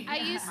 I down there.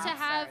 used to Pop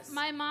have, stars.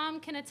 my mom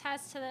can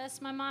attest to this.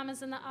 My mom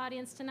is in the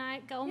audience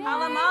tonight. Go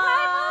Holla,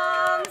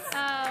 mom.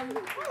 moms!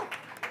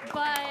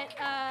 But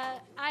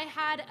I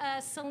had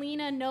a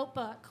Selena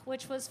notebook,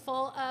 which was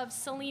full of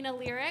Selena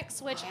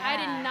lyrics, which I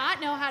Yeah. did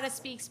not know how to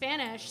speak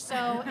Spanish,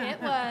 so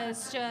it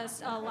was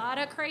just a lot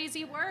of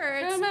crazy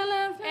words.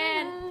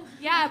 And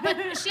yeah,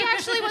 but she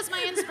actually was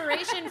my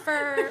inspiration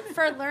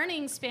for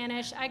learning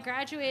Spanish. I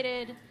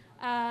graduated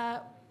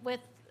with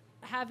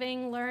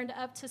having learned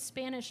up to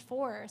Spanish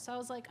 4, so I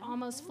was like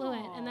almost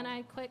fluent, and then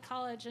I quit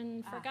college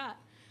and forgot.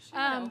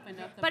 Should've opened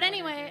up the But border,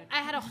 anyway, dude.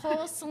 I had a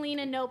whole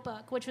Selena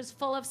notebook, which was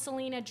full of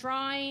Selena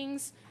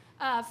drawings,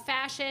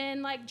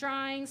 fashion, like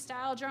drawings,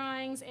 style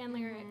drawings, and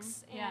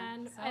lyrics. Yeah,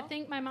 And so? I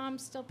think my mom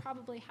still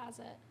probably has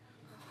it.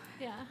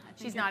 Yeah. I think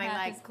She's your nodding path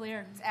like is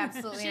clear. it's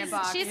absolutely in a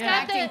box. She's You're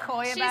got acting the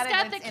coy she's about it,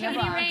 got but the it's in a Katie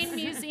box. Rain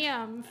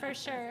Museum for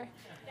sure.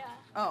 Yeah.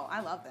 Oh,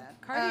 I love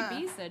that. Cardi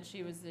B said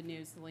she was the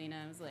new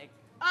Selena. I was like,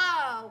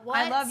 Oh, what?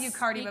 I love you,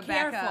 Cardi, be but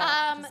back careful.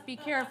 up. Just be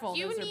careful.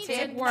 you Those are need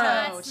big to words.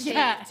 not Tiptoe,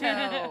 Yeah.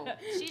 tiptoe.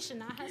 She should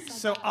not have said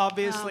So that.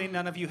 obviously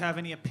none of you have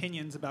any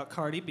opinions about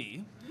Cardi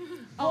B.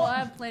 Oh, I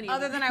have plenty.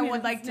 Other than I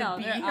would like to No,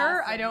 be they're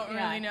her, I awesome. don't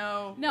Yeah. really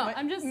know. No, what-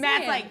 I'm just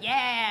Matt's saying. like,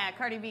 yeah,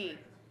 Cardi B.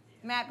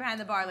 Matt behind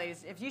the bar,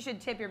 ladies. If you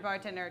should tip your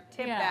bartender,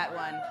 tip Yeah. that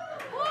one.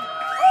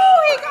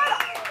 Oh, he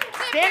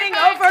got standing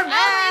over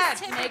Matt.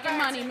 Making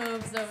money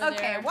moves over there.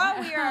 Okay, while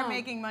we are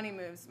making money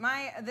moves,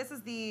 this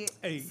is the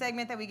Hey.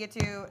 segment that we get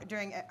to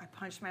during. I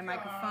punched my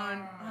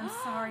microphone. I'm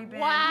sorry,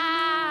 Ben. Wow.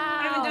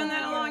 I haven't done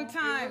that in a long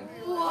time.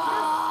 You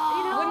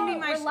It wouldn't be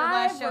my we're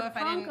last live, show we're if I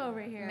punk didn't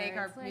over here. make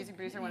our It's like- music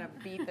producer want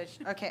to beat the.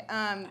 Okay,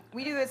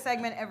 we do this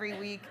segment every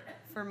week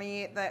for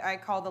me that I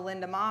call the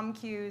Linda Mom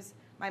Cues.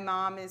 My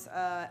mom is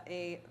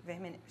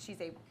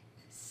she's a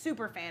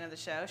super fan of the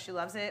show. She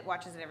loves it,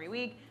 watches it every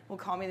week. Will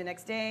call me the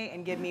next day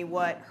and give me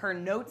what her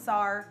notes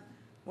are,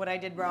 what I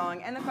did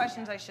wrong, and the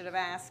questions I should have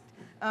asked.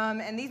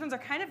 And these ones are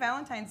kind of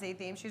Valentine's Day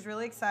themed. She's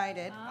really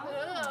excited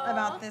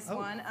about this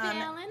one.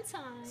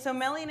 Valentine's. So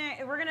Melody and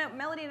I are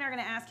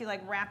gonna ask you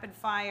like rapid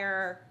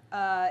fire.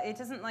 It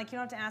doesn't like you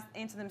don't have to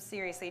answer them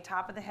seriously.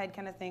 Top of the head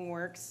kind of thing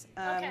works.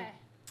 Okay.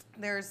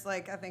 There's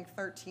like I think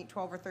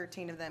 12 or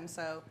 13 of them,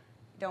 so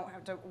don't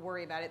have to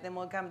worry about it. Then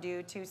we'll come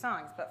do 2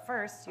 songs. But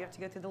first, you have to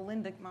go through the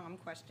Linda Mom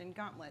question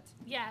gauntlet.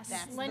 Yes.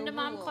 That's Linda the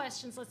Mom rule.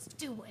 questions. Let's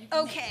do it.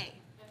 Okay.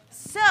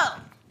 So,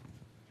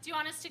 Do you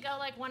want us to go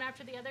like one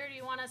after the other? Or do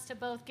you want us to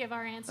both give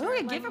our answer?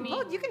 okay, like give them me?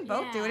 both. You can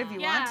both do it if you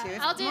Yeah. want to.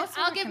 It's- I'll do. most of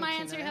I'll them give are my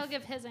kinda answer. He'll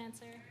cumulative. give his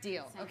answer.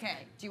 Deal.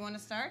 Okay. Do you want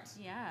to start?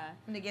 Yeah. I'm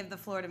gonna give the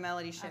floor to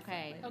Melody Schiff.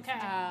 Okay. Okay.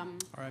 All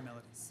right,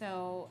 Melody.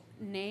 So,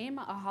 name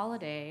a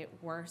holiday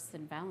worse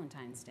than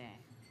Valentine's Day.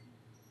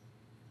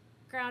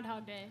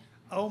 Groundhog Day.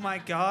 Oh my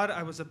God,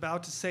 I was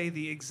about to say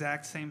the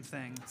exact same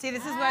thing. See,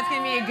 this is what's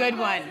gonna be a good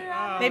one.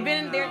 They've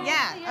been in there.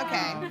 Yeah. Oh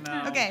Okay.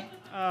 no. Okay.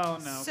 Oh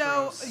no. So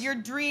gross. your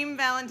dream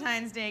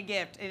Valentine's Day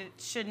gift, it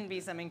shouldn't be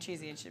something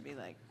cheesy. It should be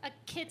like, A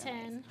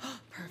kitten.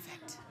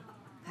 perfect.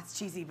 That's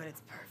cheesy, but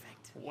it's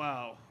perfect.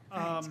 Wow.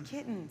 It's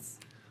kittens.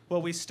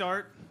 Well, we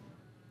start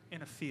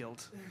in a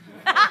field.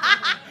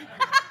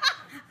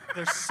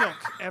 There's silk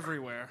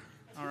everywhere.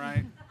 All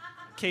right.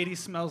 Katie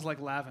smells like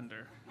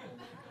lavender.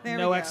 There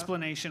No we go.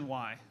 explanation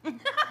why. Okay.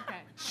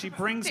 She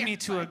brings me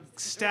to a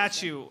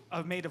statue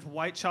made of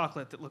white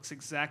chocolate that looks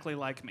exactly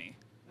like me.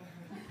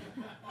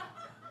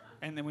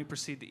 And then we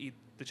proceed to eat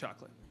the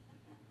chocolate.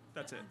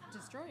 That's it.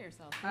 Destroy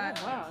yourself. Yeah.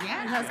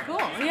 That's cool.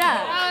 Yeah.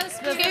 That was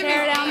Just beautiful.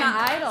 tear down the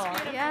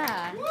idol.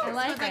 Yeah. I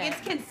like It's like it.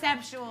 it's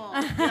conceptual.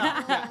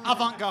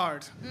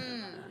 Avant-garde.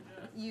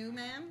 You,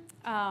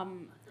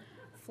 ma'am?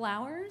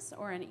 Flowers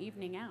or an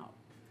evening out?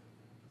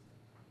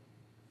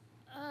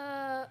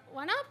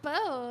 Why not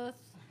both?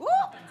 Woo!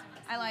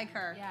 I like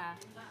her. Yeah.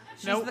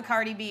 She's Nope. the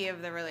Cardi B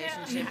of the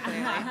relationship,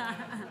 clearly.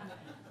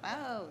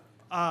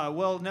 Oh.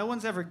 Well, no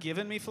one's ever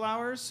given me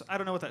flowers. I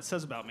don't know what that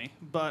says about me,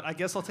 but I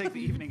guess I'll take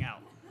the evening out.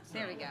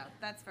 There we go.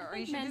 That's fair. Or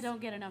you should Men just-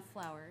 don't get enough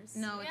flowers.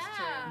 No, it's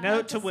Yeah. true.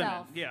 Note to to women.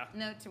 self. Yeah.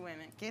 Note to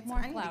women. More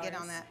I need flowers. to get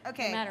on that. No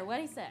Okay. matter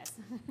what he says.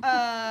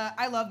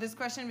 I love this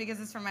question because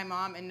it's from my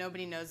mom, and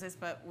nobody knows this,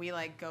 but we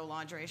like go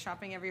lingerie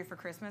shopping every year for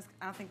Christmas.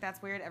 I don't think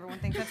that's weird. Everyone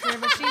thinks that's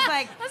weird, but she's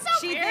like,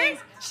 she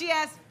thinks she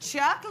asks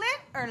chocolate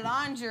or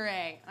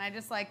lingerie. And I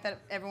just like that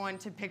everyone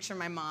to picture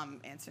my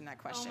mom answering that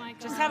question. my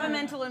Just have a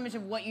mental image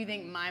of what you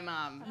think my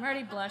mom. I'm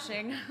already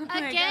blushing. Like,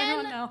 I Again,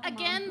 don't know,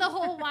 again, Mom. the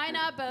whole why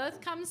not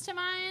both comes to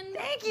mind.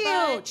 Thank you.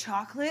 But-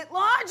 Chocolate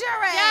lingerie.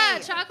 Yeah,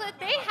 chocolate.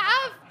 They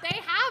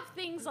have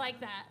things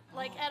like that,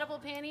 like edible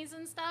panties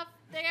and stuff.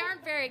 They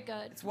aren't very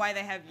good. That's why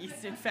they have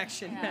yeast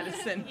infection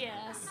medicine.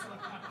 Yes.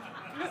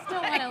 I just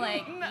don't want to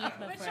like eat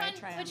before Which I one?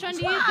 try Which them. one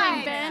do you Why?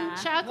 think, Ben? Yeah.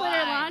 Chocolate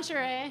or Why?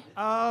 lingerie?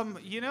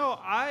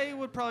 I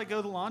would probably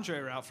go the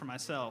lingerie route for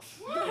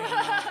myself.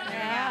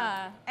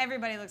 Yeah,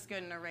 Everybody looks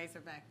good in a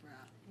razorback bra.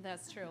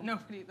 that's true.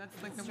 Nobody. That's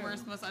like the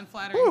worst, most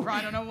unflattering bra.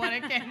 I don't know when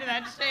it came to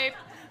that shape.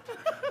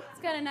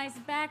 It's got a nice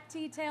back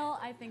detail.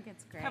 I think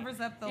it's great. Covers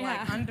up the Yeah.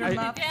 like under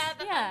muffs. Yeah,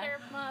 the Yeah. under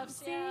muffs.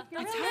 See, Yeah,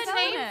 you're that's a really good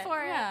selling name it. for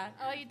it. Yeah.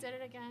 Oh, you did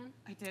it again.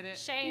 I did it.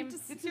 Shame.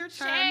 It's your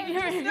turn. Shame.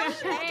 Don't look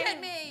Shame.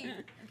 at me.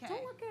 Okay.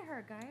 Don't look at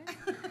her,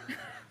 guys.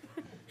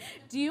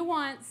 Do you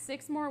want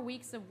 6 more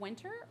weeks of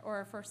winter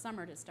or for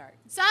summer to start?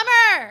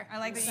 Summer. I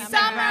like that you said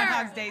Summer.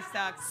 Groundhog's Day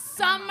sucks.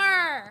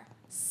 Summer.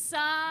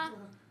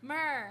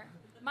 Summer.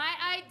 My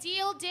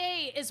ideal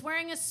day is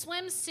wearing a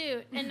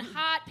swimsuit and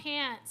hot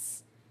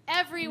pants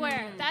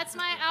everywhere. That's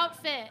my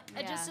outfit.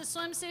 Just a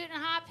swimsuit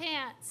and hot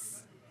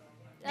pants.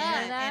 In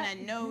a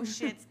no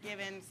shits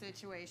given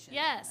situation.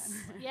 Yes.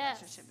 That's what it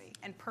Yes. should be.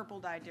 And purple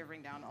dye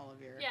dripping down all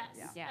of your.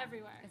 Yes. Yeah.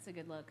 Everywhere. It's a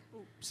good look.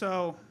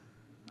 So,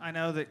 I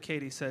know that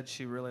Katie said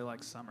she really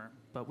likes summer,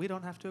 but we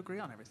don't have to agree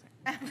on everything.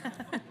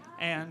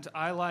 And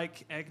I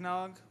like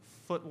eggnog,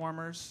 foot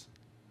warmers,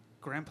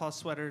 grandpa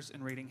sweaters,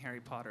 and reading Harry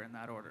Potter in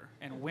that order.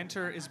 And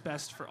winter is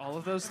best for all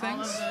of those All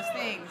things. of those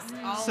things.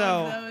 All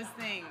So- of those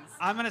things.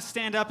 I'm going to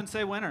stand up and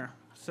say winter.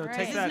 So Right.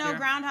 take This that, is no dear.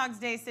 Groundhog's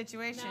Day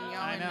situation. Y'all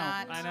I are know,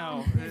 not. I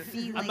know.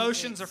 feeling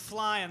Emotions it. are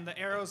flying. The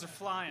arrows are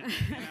flying.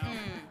 You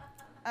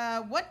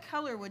know? What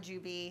color would you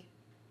be?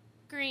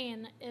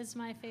 Green is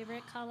my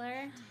favorite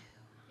color.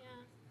 Yeah.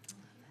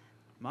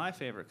 My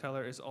favorite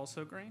color is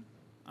also green.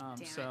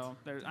 Damn So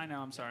there, I know.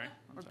 I'm sorry.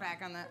 We're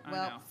back on that. I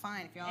Well, know.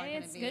 fine. If y'all Hey,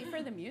 aren't it's gonna be. good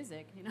for the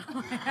music, you know.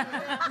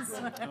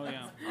 Oh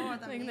yeah. Oh, I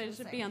think they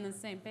should be on the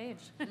same page.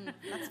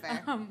 That's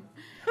fair.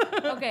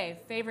 Okay,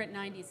 favorite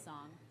 90s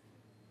song.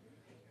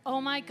 Oh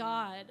my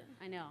God.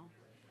 I know.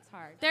 It's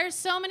hard. There's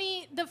so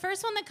many. The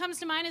first one that comes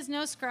to mind is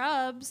No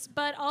Scrubs,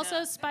 but also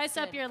Yeah, Spice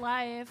Up good. Your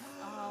Life.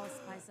 Oh,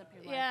 Spice Up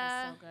Your Life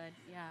Yeah. is so good.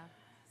 Yeah.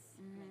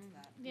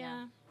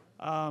 Yeah.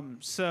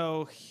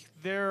 So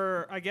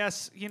there, I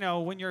guess, you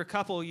know, when you're a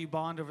couple, you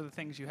bond over the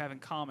things you have in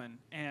common.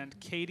 And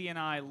Katie and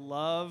I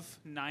love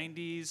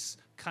 90s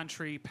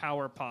country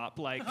power pop.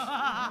 Like,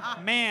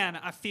 man,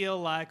 I feel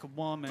like a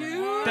woman.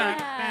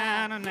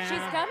 Yeah. She's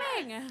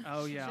coming.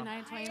 Oh, yeah.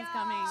 Shania Twain's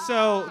coming.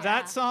 So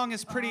that song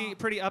is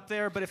pretty up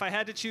there. But if I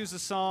had to choose a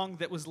song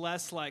that was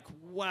less like,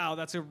 wow,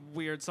 that's a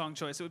weird song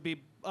choice, it would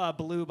be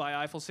Blue by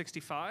Eiffel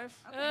 65.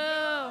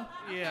 Oh,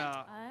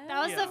 Yeah.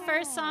 that was Yeah. the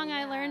first song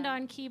I learned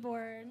on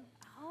keyboard.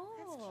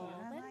 Oh,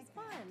 I that like is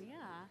fun. Yeah.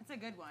 It's a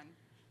good one.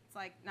 It's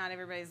like not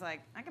everybody's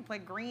like, I can play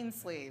Green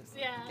Sleeves.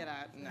 Yeah. Get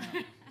out.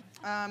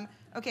 No.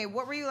 Okay,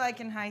 what were you like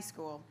in high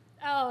school?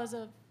 Oh, it was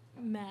a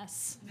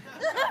mess.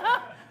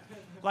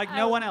 Like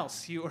no one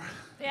else. You were.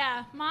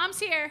 Yeah, Mom's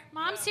here.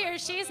 Mom's here.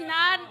 She's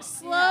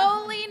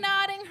slowly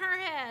nodding her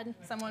head.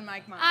 Someone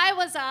mic mine. I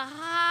was a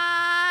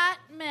hot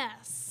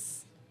mess.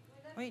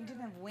 Wait, you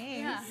didn't have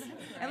wings?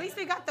 At least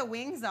we got the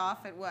wings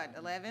off at what,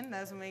 11?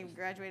 That was when we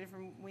graduated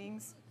from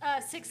wings?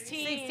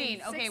 16.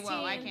 16. Okay,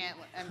 well, I 16. can't.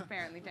 I'm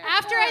apparently terrible.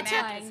 After I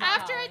Math is not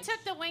after I college.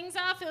 took the wings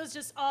off, it was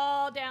just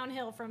all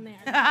downhill from there.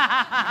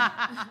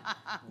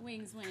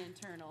 Wings went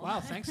internal.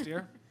 Wow, thanks,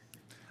 dear.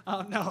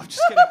 No, I'm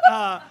just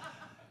kidding.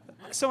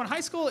 So in high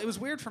school, it was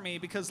weird for me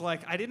because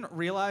like I didn't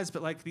realize,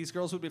 but like these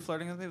girls would be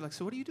flirting with me, like,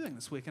 so what are you doing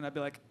this week? And I'd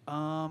be like,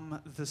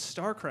 the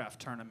StarCraft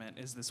tournament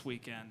is this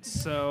weekend,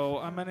 so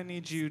I'm gonna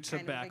need you to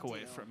Kind of a back big away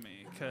deal. from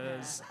me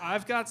because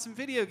I've got some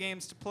video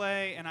games to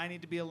play and I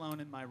need to be alone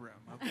in my room.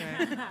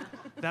 Okay,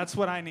 that's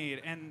what I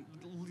need. And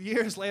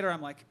years later,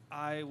 I'm like,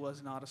 I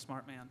was not a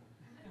smart man.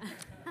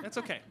 That's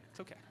okay. It's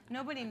okay.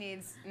 Nobody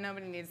needs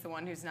the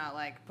one who's not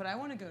like, but I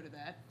want to go to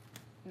that.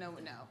 No.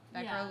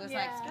 That Yeah. girl was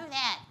Yeah. like, screw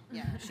that.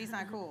 Yeah, she's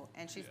not cool,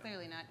 and she's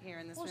clearly not here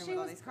in this Well, room she with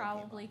all was these cool people.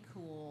 probably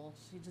cool.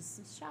 She just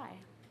is shy.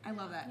 I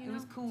love that. You It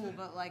was know? cool,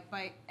 but like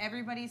by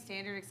everybody's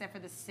standard, except for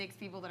the 6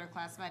 people that are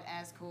classified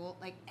as cool,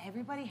 like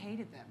everybody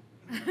hated them.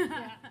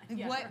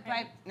 Yeah, What?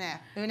 right.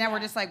 Now we're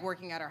just like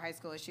working out our high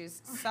school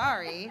issues.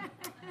 Sorry.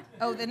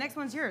 Oh, the next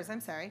one's yours.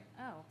 I'm sorry.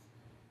 Oh.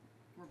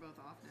 We're both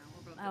off now.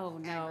 We're both Oh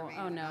no. aggravated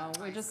Oh no. about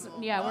We're high just school.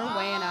 we're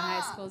way in a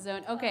high school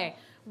zone. Okay.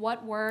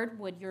 What word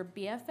would your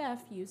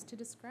BFF use to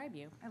describe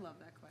you? I love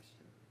that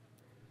question.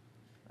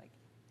 Like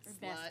Or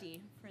slut.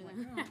 bestie for Like,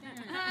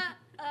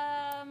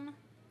 them.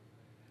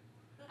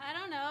 I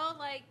don't know,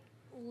 like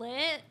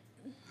lit.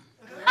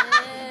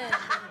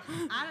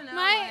 I don't know.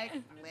 My-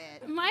 like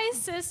lit. My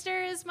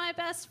sister is my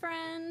best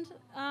friend.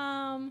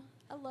 I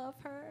love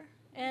her,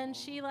 and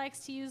she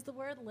likes to use the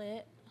word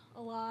lit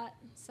a lot.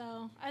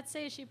 So I'd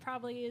say she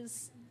probably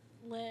is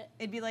lit.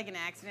 It'd be like an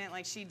accident.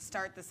 Like she'd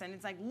start the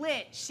sentence like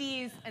lit.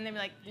 She's and then be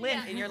like lit,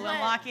 Yeah. and you're Lit.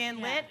 lock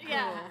in lit.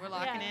 Yeah. Cool. We're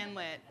locking Yeah. in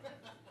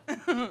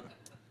lit.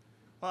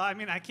 Well, I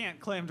mean, I can't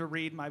claim to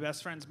read my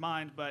best friend's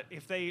mind, but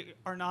if they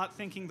are not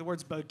thinking the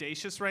words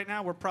bodacious right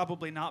now, we're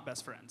probably not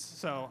best friends.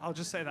 So I'll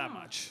just say that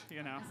much,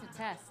 you know. It's a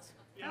test.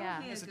 Yeah.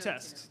 Yeah. It's a Good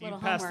test. You Little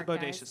passed the homework,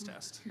 guys. bodacious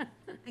test.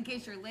 In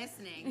case you're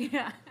listening.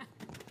 Yeah.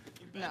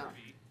 No.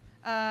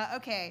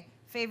 Okay.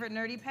 Favorite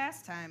nerdy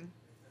pastime.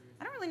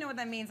 I don't really know what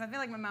that means. I feel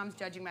like my mom's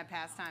judging my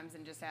pastimes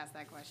and just asked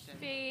that question.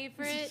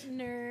 Favorite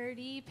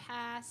nerdy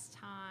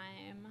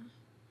pastime.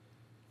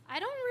 I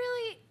don't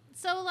really.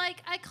 So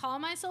like I call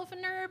myself a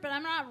nerd, but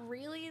I'm not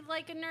really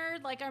like a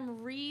nerd. Like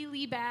I'm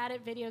really bad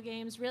at video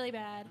games, really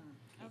bad.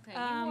 Okay.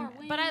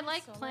 But I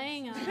like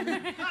playing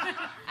them.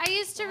 I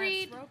used to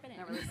read. Not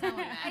really selling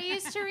that. I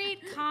used to read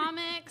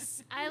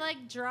comics. I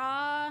like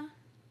draw.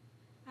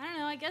 I don't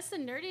know. I guess the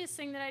nerdiest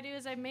thing that I do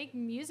is I make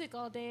music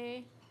all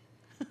day,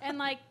 and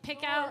like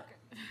pick out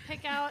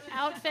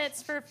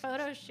outfits for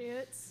photo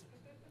shoots.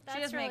 That's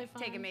She does really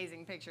fun. take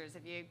amazing pictures.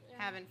 If you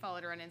haven't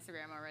followed her on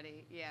Instagram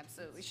already, you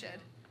absolutely should.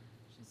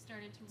 She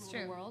started to rule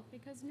true. the world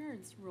because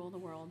nerds rule the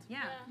world.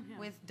 Yeah. Yeah.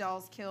 With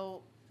dolls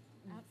kill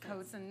Outfits.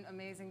 coats and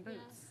amazing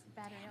boots.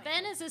 Battery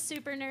Ben is a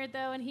super nerd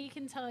though, and he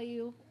can tell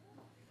you.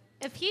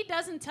 If he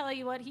doesn't tell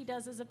you what he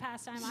does as a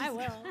pastime, I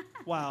will.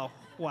 Wow.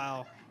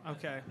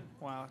 Okay.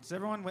 Wow. Is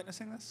everyone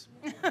witnessing this?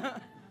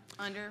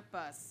 Under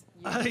bus.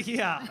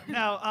 Yeah.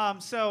 Now,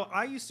 so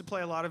I used to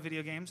play a lot of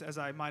video games, as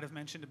I might have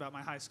mentioned about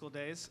my high school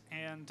days,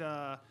 and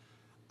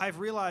I've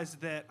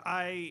realized that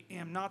I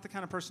am not the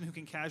kind of person who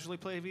can casually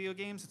play video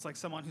games. It's like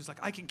someone who's like,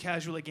 I can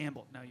casually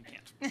gamble. No, you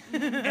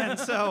can't. And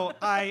so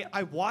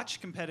I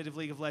watch competitive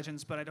League of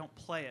Legends, but I don't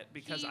play it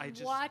because He I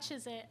just.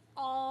 watches it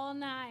all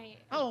night.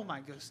 Oh my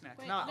gooseneck!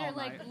 Wait, Not they're all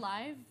like night.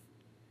 live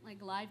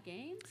like live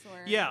games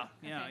or? Yeah.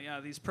 Okay.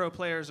 These pro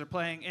players are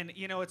playing, and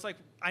it's like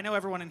I know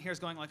everyone in here is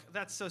going like,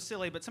 "That's so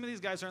silly," but some of these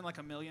guys earn like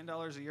 $1 million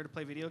a year to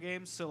play video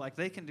games, so like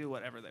they can do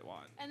whatever they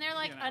want. And they're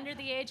like under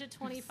the age of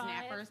 25.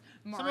 Snappers.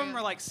 Some of them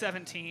are like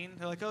 17.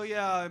 They're like, "Oh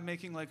yeah, I'm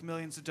making like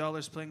millions of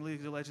dollars playing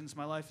League of Legends.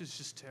 My life is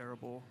just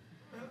terrible."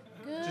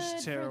 Good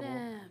Just terrible. for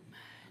them.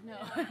 No,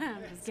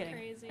 I'm just kidding.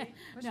 Crazy.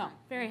 No,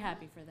 very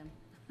happy for them.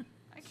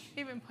 I can't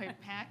even play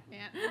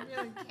Pac-Man. I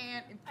really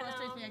can't. It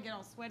frustrates me. I get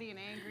all sweaty and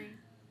angry.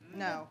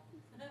 No.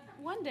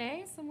 One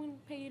day, someone will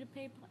pay you to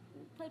play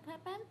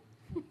Pac-Man.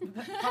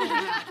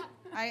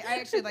 I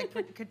actually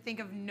could think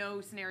of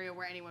no scenario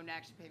where anyone would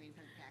actually pay me to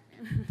play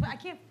Pac-Man. But I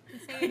can't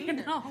say it either.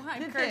 No, I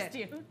cursed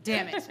you.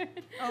 Damn it.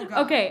 Oh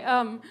God.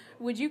 Okay.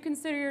 Would you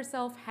consider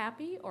yourself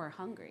happy or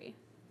hungry?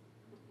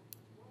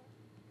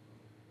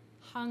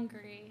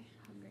 Hungry.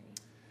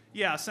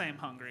 Yeah, same.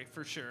 Hungry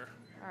for sure.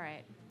 All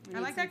right. I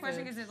like that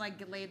question because it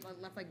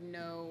left like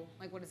no,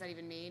 like what does that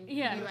even mean?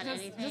 Yeah, You about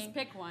just anything?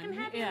 pick one. I'm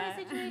happy Yeah.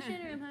 in my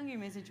situation or I'm hungry in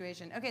my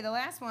situation. Okay, the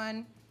last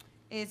one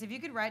is if you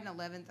could write an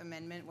 11th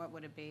Amendment, what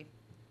would it be?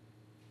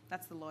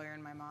 That's the lawyer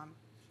and my mom.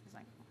 She's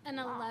like, An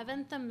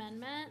 11th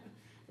Amendment.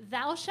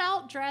 Thou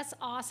shalt dress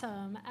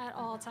awesome at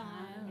all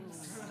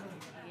times.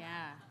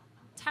 Yeah.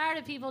 Tired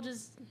of people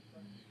just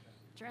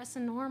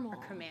dressing normal.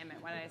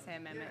 commandment. Why did I say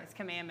amendment? It's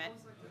commandment.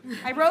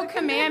 I wrote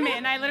commandment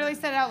and I literally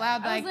said it out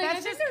loud like, was like,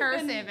 that's I just think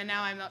there's cursive and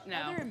now I'm not, no.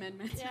 Other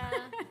amendments. Yeah.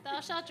 Thou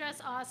shalt dress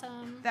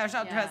awesome. Thou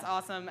shalt Yeah. dress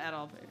awesome at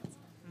all periods.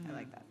 I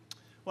like that.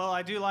 Well,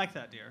 I do like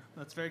that, dear.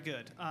 That's very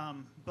good.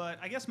 But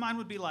I guess mine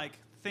would be like,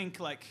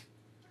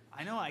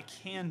 I know I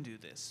can do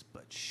this,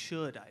 but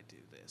should I do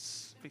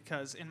this?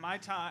 Because in my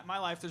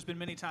life, there's been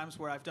many times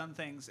where I've done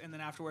things, and then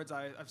afterwards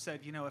I've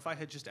said, if I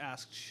had just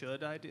asked,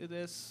 should I do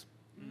this?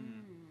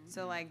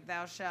 So like,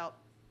 thou shalt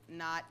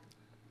not.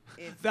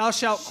 If Thou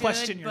shalt should,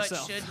 question but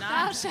yourself. should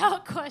Thou not.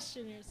 shalt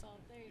question yourself.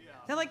 There you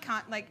go.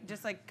 That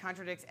just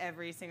contradicts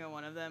every single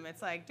one of them.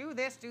 It's like do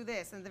this,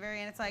 and at the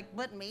very end it's like,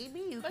 but maybe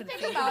you could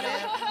think about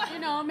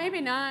it.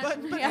 Maybe not.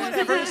 But Yeah.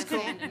 whatever is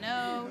cool.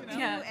 No, do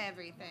Yeah.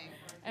 everything.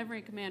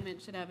 Every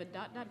commandment should have a ...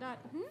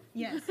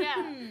 Yes.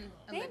 Yeah.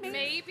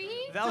 Maybe.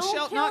 Thou Don't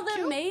shalt kill not them,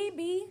 kill.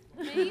 maybe.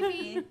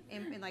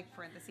 in like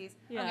parentheses.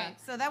 Yeah. Okay,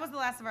 so that was the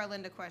last of our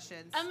Linda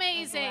questions.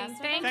 Amazing. That's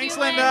the last one. Thank Thanks,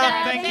 you, Linda.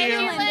 Linda. Thank you.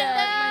 Linda.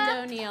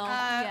 Linda O'Neill.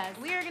 Yes.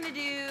 We are gonna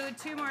do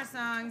 2 more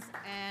songs,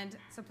 and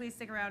so please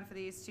stick around for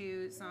these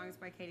 2 songs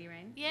by Katie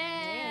Rain.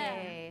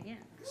 Yeah. Yeah.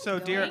 So,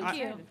 dear, Thank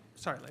you.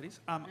 Sorry, ladies.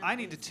 I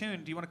need to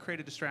tune. Do you want to create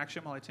a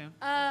distraction while I tune?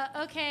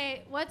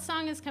 Okay, what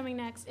song is coming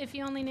next? If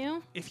you only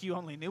knew. If you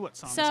only knew what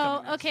song was So,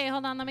 coming next. okay,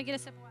 hold on. Let me get a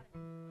sip of water.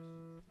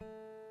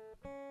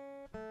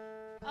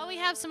 Oh, we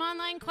have some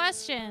online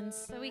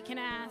questions that we can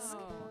ask.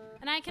 Oh,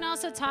 And I can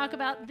also talk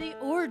about the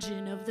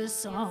origin of this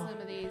song.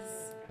 some of these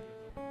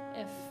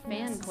If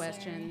fan necessary.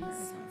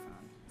 questions.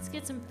 Let's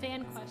get some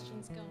fan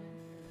questions going.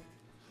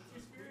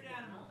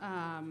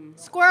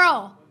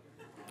 Squirrel.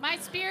 My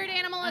spirit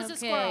animal is a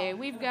Okay, squirrel.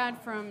 we've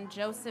got from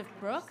Joseph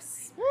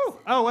Brooks. Woo.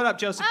 Oh, what up,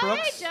 Joseph Oh, hey,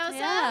 Brooks? Joseph.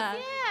 Yeah.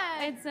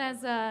 Yeah. It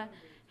says,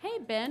 hey,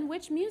 Ben,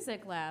 which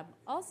music lab?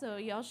 Also,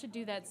 y'all should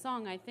do that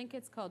song. I think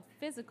it's called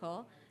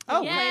Physical.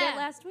 Oh. We played Yeah. it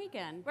last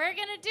weekend. We're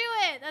going to do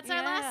it. That's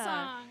our last Yeah.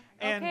 song.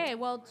 And Okay,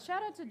 well,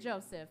 shout out to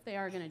Joseph. They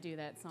are going to do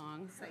that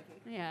song.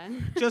 Yeah.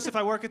 Joseph,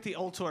 I work at the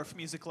Old Torf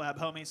Music Lab,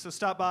 homie, so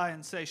stop by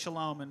and say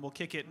shalom, and we'll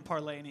kick it and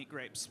parlay and eat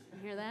grapes.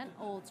 Hear that?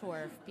 Old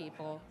Torf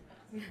people.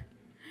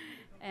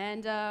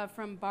 And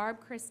from Barb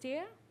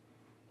Christia,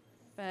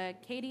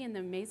 Katie and the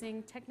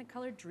Amazing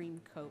Technicolor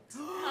Dreamcoat.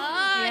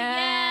 Oh,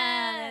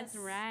 yes. That's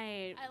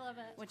right. I love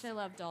it. Which I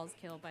love Dolls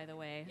Kill, by the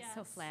way. Yes.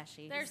 So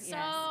flashy. They're Yes.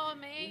 so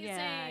amazing.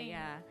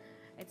 Yeah.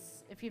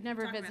 It's if you've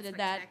never Talking about visited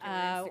that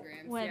spectacular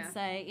Instagrams, yeah.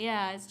 website,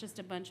 yeah, it's just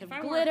a bunch of I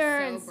weren't glitter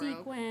so and broke,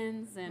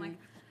 sequins and like,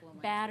 blow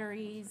my-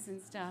 batteries and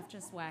stuff,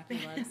 just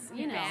wacky looks.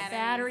 You know, Batteries.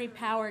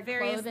 battery-powered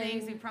Various clothing.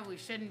 things we probably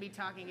shouldn't be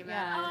talking about.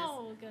 Yeah.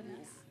 Oh,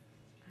 goodness.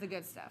 The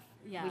good stuff.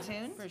 Yeah, We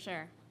tuned? for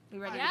sure. We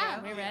ready Yeah.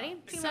 to go? We ready?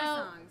 2 So, more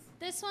songs.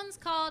 this one's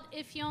called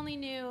If You Only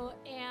Knew.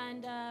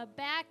 And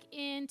back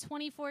in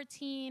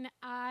 2014,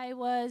 I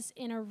was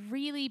in a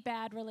really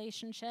bad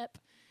relationship.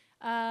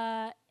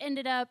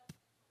 Ended up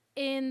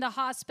in the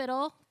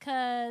hospital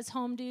because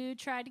home dude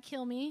tried to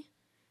kill me.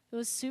 It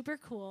was super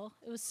cool.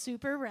 It was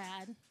super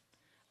rad.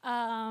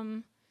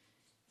 And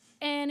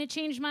it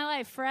changed my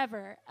life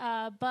forever.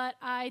 But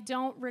I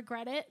don't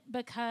regret it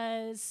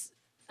because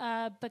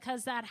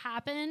that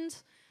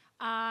happened.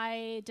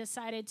 I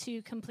decided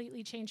to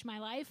completely change my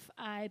life.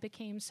 I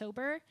became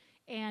sober,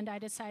 and I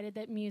decided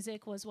that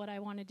music was what I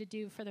wanted to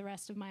do for the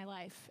rest of my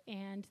life.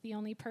 And the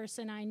only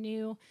person I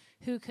knew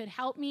who could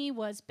help me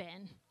was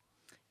Ben.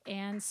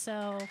 And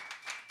so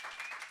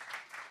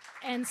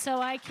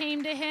I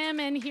came to him,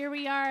 and here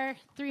we are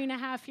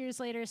 3.5 years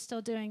later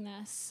still doing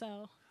this.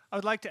 So I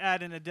would like to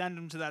add an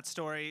addendum to that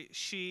story.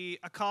 She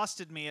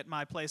accosted me at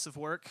my place of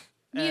work.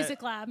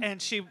 Music lab.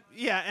 And she,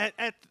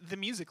 at the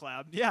music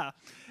lab, yeah.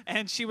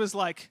 And she was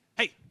like,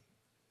 hey.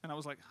 And I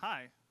was like,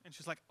 hi. And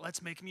she's like,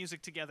 let's make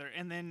music together.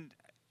 And then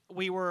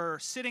we were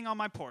sitting on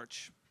my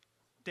porch,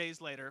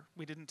 days later.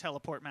 We didn't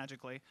teleport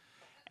magically.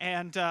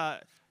 And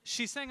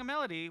she sang a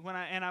melody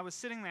I was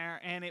sitting there,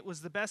 and it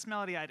was the best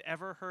melody I'd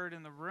ever heard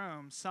in the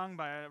room, sung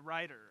by a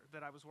writer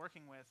that I was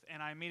working with.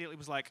 And I immediately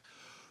was like,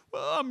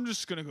 well, I'm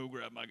just going to go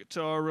grab my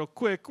guitar real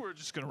quick. We're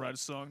just going to write a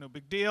song, no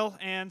big deal.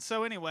 And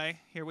so anyway,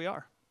 here we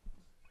are.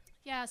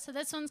 Yeah, so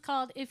this one's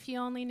called If You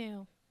Only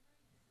Knew.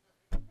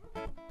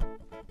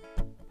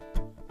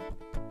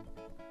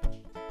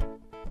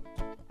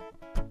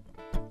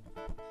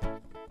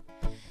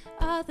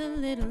 All the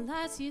little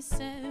lies you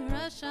said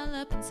rush all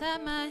up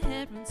inside my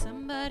head when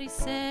somebody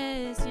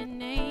says your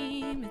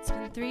name. It's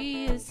been 3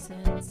 years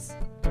since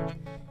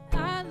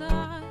I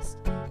lost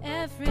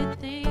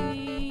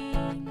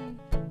everything.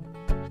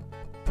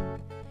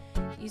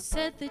 You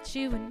said that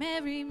you would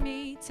marry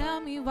me.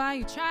 Tell me why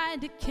you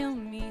tried to kill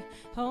me.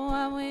 Oh,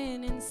 I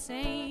went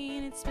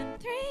insane. It's been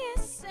 3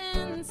 years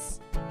since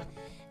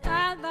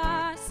I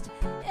lost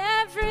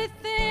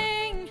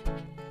everything.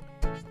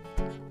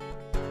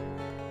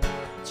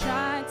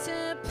 Tried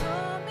to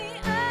pull me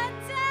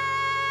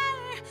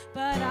under,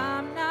 but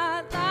I'm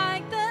not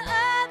like the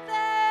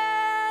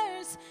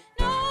others.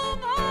 No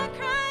more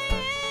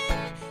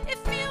crying.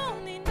 If you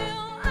only knew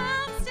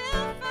I'm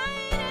still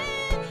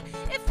fighting.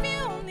 If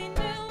you only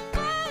knew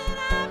what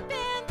I've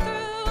been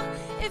through.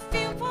 If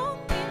you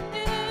only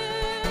knew.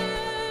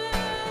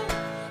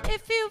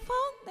 If you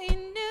only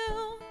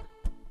knew.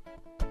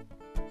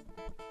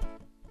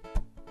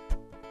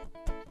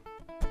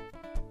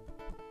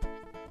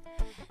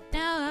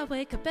 Now I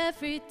wake up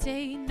every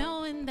day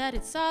knowing that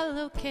it's all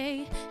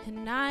okay,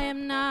 and I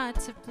am not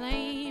to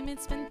blame.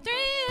 It's been 3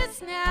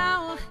 years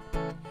now,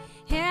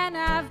 and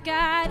I've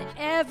got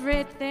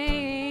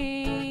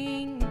everything.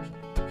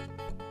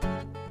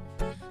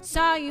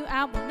 Saw you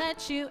out, won't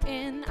let you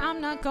in. I'm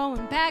not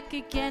going back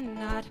again,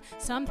 not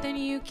something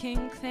you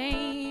can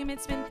claim.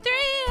 It's been 3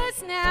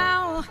 years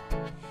now,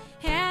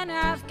 and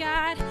I've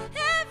got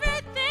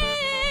everything.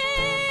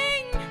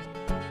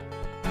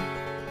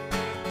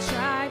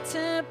 Tried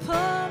to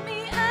pull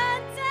me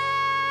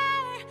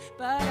under,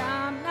 but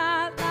I'm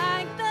not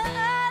like the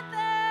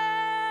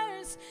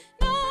others.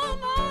 No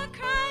more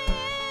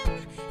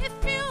crying.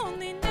 If you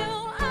only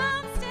knew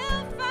I'm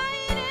still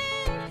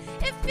fighting.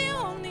 If you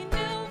only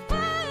knew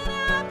what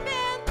I've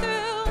been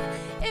through.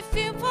 If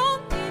you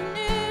only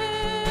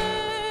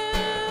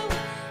knew.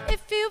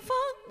 If you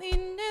only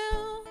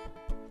knew.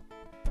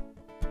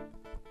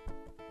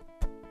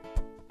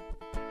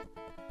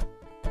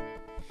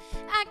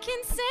 I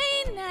can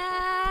say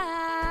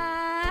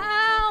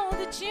now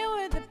that you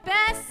were the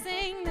best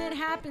thing that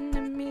happened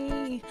to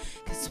me.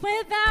 'Cause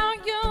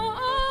without you,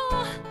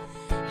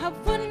 I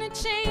wouldn't have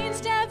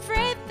changed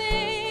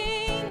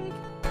everything.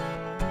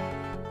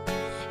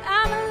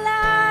 I'm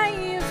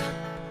alive.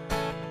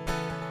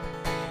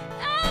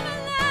 I'm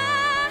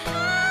alive.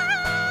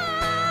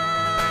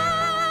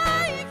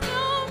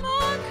 No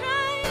more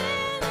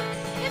crying.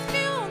 If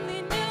you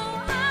only knew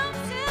I'm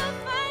still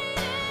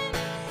fighting.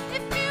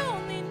 If you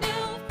only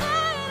knew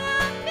what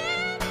I've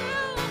been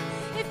through.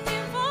 If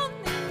you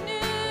only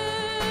knew.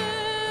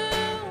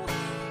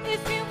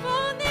 If you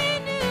only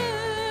knew.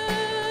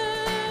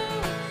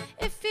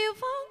 If you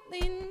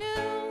only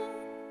knew.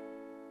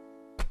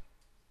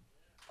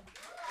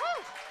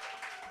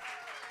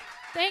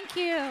 Thank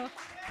you.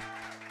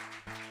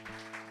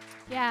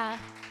 Yeah.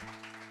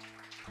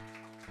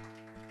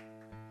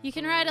 You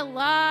can write a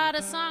lot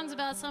of songs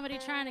about somebody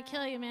trying to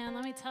kill you, man,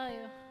 let me tell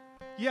you.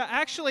 Yeah,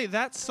 actually,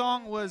 that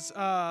song was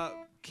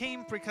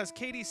came because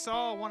Katie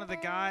saw one of the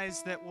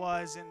guys that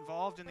was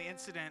involved in the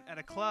incident at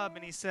a club,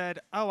 and he said,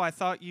 "Oh, I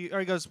thought you." Or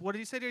he goes, "What did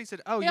he say to you?" He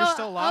said, "Oh, you're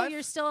still alive." Oh,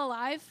 you're still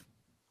alive?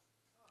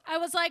 I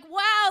was like,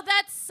 wow,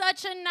 that's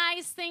such a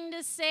nice thing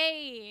to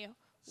say.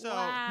 So,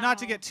 wow. not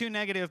to get too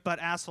negative, but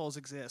assholes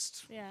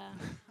exist. Yeah.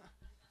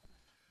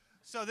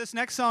 So this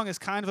next song is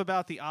kind of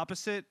about the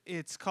opposite.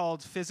 It's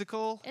called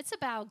Physical. It's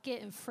about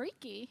getting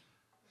freaky.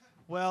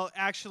 Well,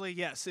 actually,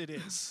 yes, it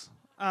is.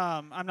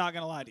 I'm not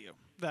going to lie to you.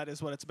 That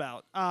is what it's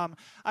about.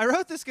 I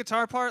wrote this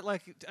guitar part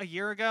like a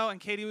year ago, and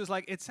Katie was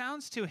like, it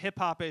sounds too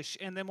hip-hop-ish.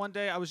 And then one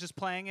day I was just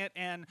playing it,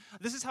 and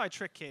this is how I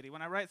trick Katie.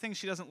 When I write things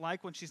she doesn't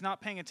like, when she's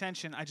not paying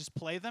attention, I just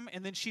play them,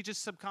 and then she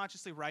just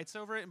subconsciously writes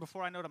over it, and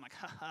before I know it, I'm like,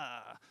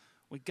 ha-ha,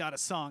 we got a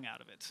song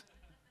out of it.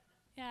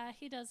 Yeah,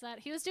 he does that.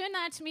 He was doing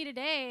that to me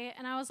today,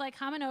 and I was like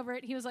humming over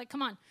it. He was like,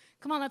 come on,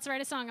 let's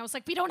write a song. I was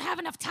like, we don't have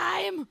enough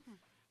time.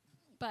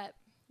 But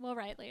we'll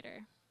write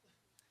later.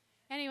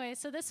 Anyway,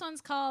 so this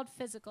one's called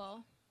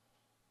Physical.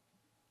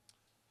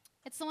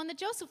 It's the one that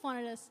Joseph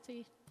wanted us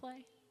to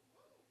play.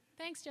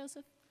 Thanks,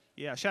 Joseph.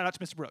 Yeah, shout out to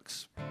Mr.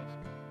 Brooks.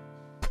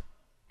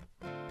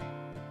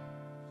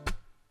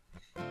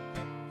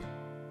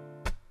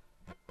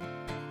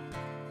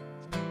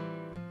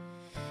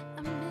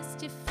 I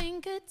missed your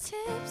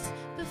fingertips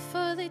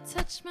before they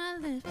touch my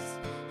lips.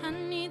 I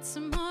need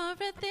some more of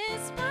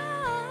this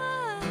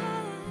kind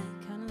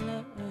of love. Kind of love.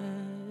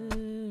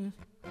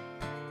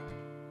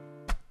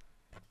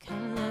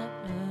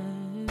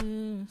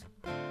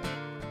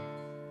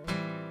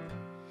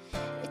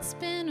 It's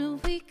been a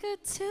week or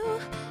two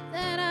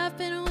that I've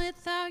been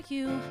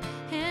you,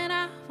 and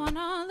I want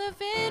all of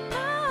it.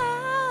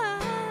 My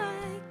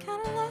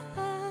kind of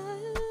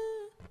love,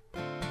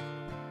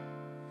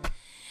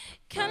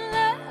 kind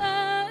of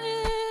love.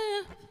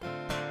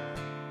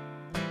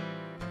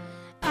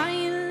 Are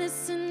you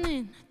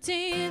listening? Do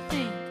you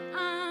think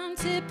I'm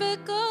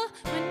typical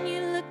when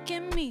you look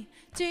at me?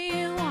 Do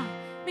you want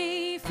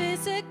me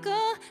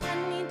physical? I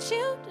need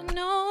you to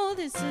know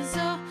this is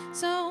all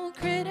so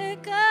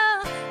critical.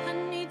 I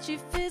need you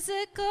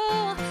physical.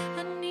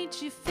 I need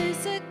you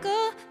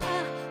physical.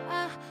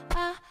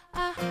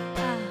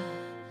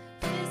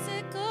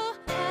 Physical.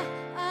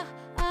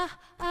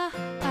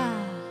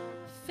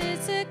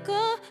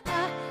 Physical.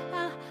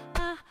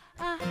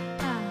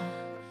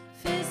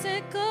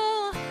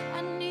 Physical.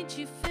 I need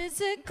you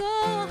physical.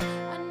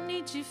 I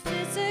need you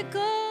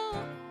physical.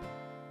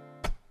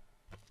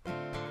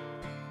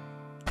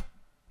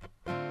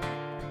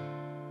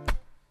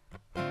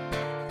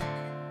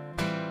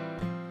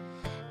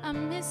 I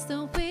miss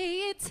the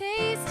way it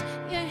tastes,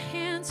 your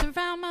hands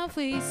around my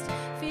waist,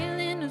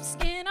 feeling of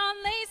skin on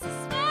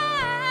laces,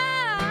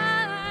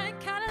 my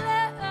kind of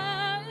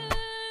love,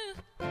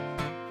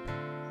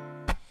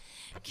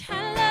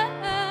 kind of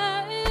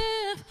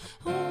love.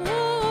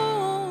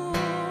 Ooh,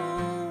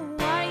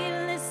 are you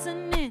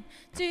listening?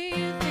 Do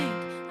you think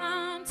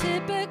I'm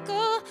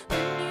typical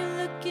when you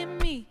look at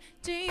me?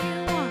 Do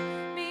you want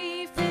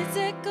me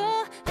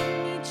physical? I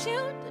need you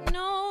to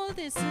know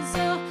this is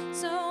all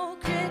so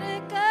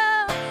critical.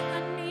 I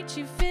need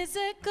you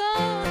physical.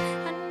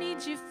 I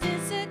need you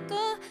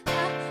physical.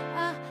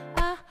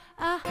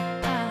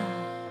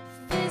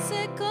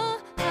 Physical.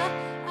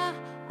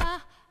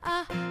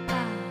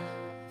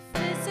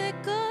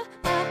 Physical.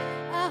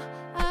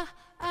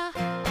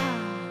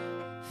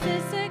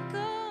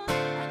 Physical. I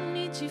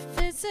need you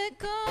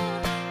physical.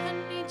 I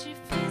need you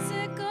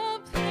physical.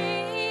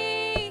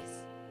 Please,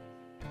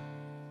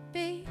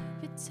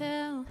 baby,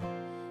 tell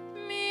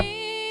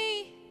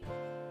me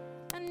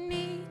I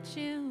need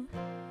you.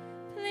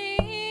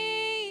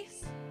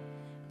 Please,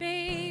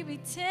 baby,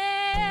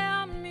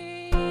 tell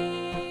me.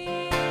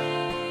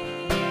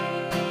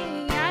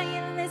 Are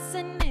you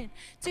listening?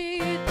 Do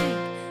you think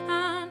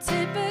I'm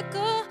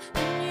typical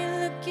when you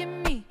look at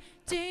me?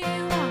 Do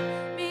you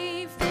want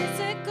me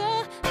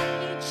physical? I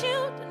need you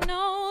to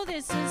know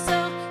this is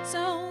all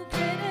so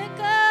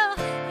critical.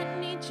 I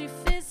need you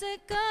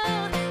physical.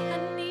 I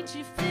need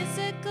you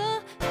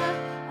physical.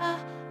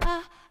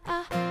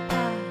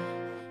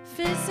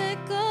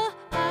 Physical.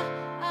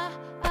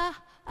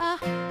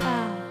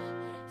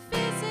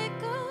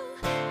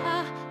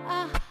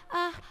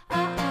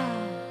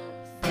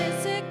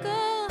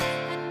 Physical.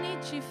 I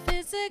need you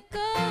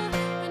physical.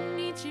 I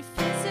need you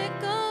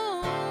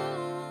physical.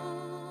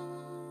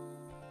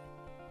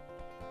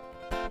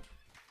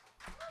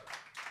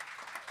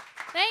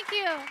 Thank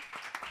you.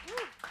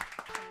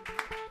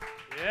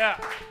 Yeah.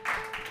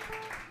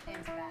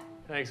 Tim's back.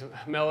 Thanks.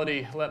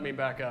 Melody let me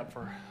back up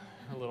for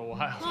a little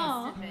while.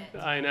 Oh,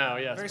 I know,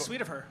 yes. Very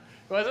sweet of her.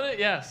 Wasn't it?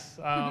 Yes.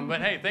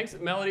 But hey, thanks,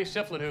 Melody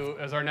Shiflett, who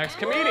is our next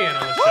comedian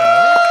on the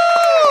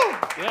show.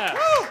 Yes.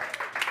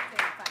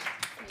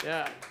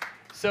 Yeah.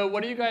 So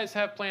what do you guys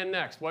have planned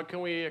next? What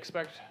can we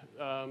expect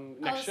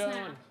next show?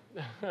 snap.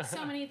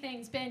 So many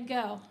things. Ben,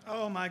 go.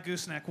 Oh, my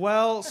gooseneck.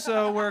 Well,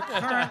 so we're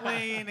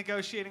currently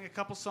negotiating a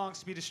couple songs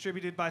to be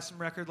distributed by some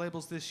record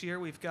labels this year.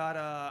 We've got,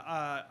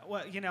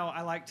 well, you know,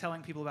 I like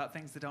telling people about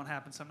things that don't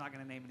happen, so I'm not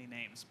going to name any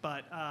names.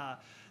 But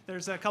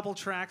there's a couple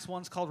tracks.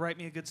 One's called Write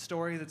Me a Good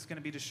Story that's going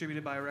to be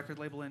distributed by a record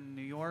label in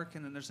New York.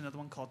 And then there's another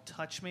one called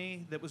Touch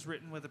Me that was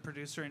written with a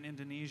producer in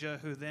Indonesia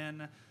who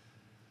then,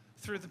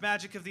 through the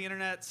magic of the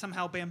internet,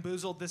 somehow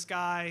bamboozled this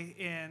guy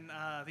in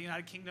the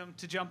United Kingdom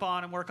to jump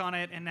on and work on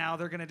it, and now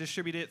they're going to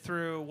distribute it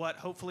through what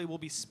hopefully will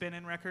be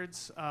Spinnin'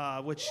 Records,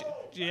 which,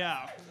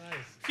 yeah, Nice.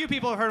 few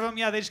people have heard of them.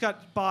 Yeah, they just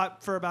got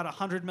bought for about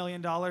 $100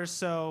 million,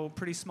 so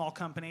pretty small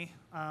company,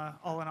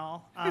 all in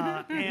all.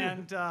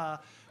 And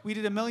we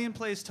did 1 million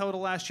plays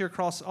total last year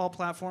across all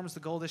platforms.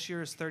 The goal this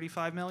year is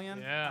 35 million.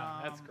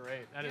 Yeah, that's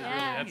great. That is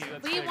Yeah, really,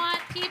 that's we big. want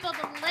people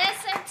to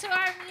listen to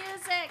our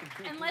music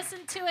and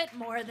listen to it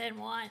more than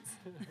once.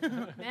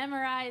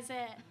 Memorize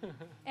it.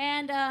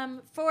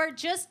 And for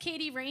just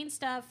Katie Rain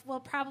stuff, we'll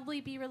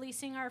probably be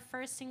releasing our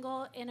first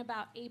single in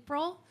about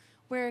April.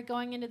 We're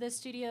going into the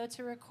studio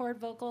to record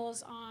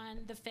vocals on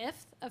the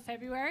 5th of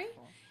February.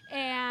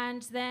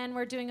 And then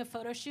we're doing a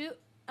photo shoot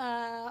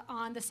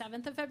on the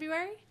 7th of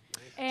February.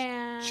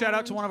 And Shout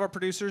out to one of our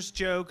producers,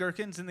 Joe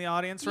Gherkin's in the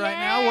audience right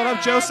now. What up,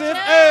 Yeah, Joseph?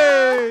 Joe.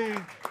 Hey!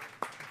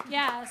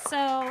 Yeah,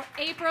 so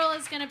April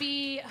is going to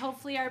be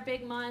hopefully our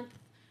big month.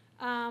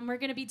 We're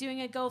going to be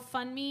doing a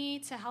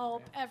GoFundMe to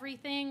help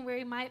everything.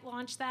 We might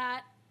launch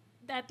that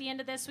at the end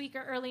of this week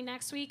or early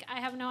next week. I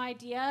have no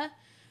idea.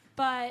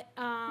 But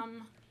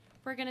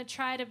we're going to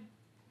try to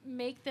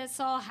make this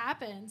all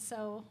happen.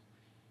 So,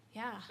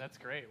 yeah. That's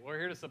great. We're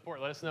here to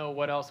support. Let us know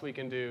what else we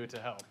can do to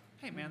help.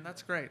 Hey, man,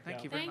 that's great. Thank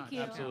Yeah. you very Thank much.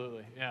 you.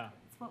 Absolutely. Yeah.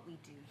 That's what we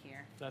do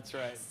here. That's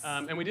right.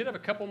 And we did have a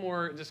couple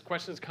more just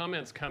questions,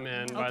 comments come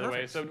in, Oh, by the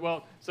way.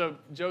 perfect. So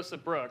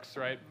Joseph Brooks,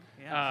 right?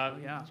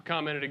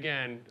 commented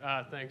again.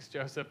 Thanks,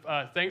 Joseph.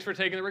 Thanks for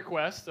taking the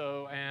request.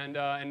 And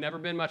never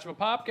been much of a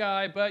pop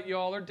guy, but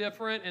y'all are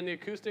different, and the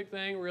acoustic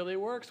thing really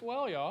works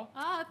well, y'all.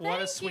 Oh, thank What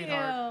a you.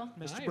 sweetheart,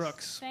 Mr. Nice.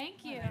 Brooks.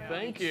 Thank you.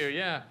 Thank you.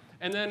 Yeah.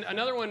 And then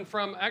another one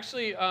from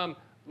actually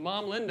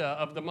Mom Linda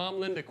of the Mom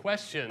Linda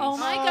Questions. Oh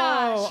my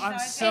gosh. Oh, I'm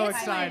so It's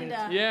excited.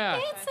 Linda.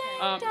 Yeah. It's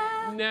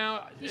Linda.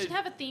 Now. You should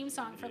have a theme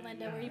song for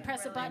Linda where you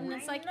press a button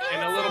and it's like,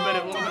 And a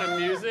little bit of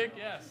music,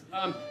 yes.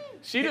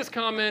 She just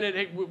commented,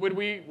 "Hey, would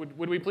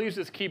we please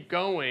just keep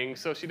going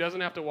so she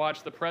doesn't have to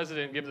watch the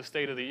president give the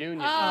State of the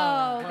Union?"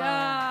 Oh,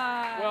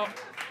 God. Well,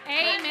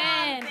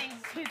 Amen.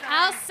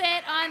 I'll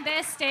sit on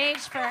this stage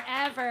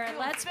forever.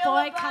 Let's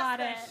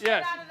boycott it.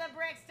 yes, Out of the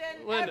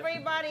Brixton, Linda,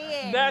 everybody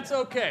in. that's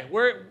okay.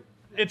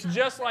 It's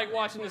just like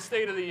watching the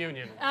State of the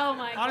Union. Oh,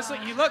 my God. Honestly,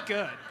 you look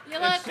good. You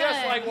look It's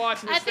just good. like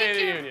watching the State of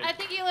the Union. I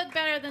think you look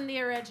better than the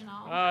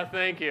original.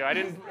 Thank you. I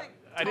didn't.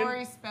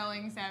 Tori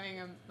Spelling's having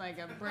a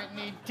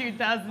Britney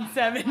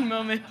 2007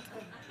 moment.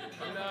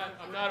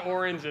 I'm not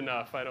orange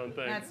enough, I don't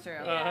think. That's true.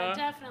 Yeah,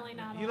 definitely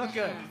not. You look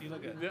good. You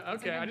look good. Yeah,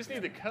 okay, I just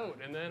need the coat,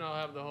 and then I'll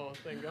have the whole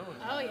thing going.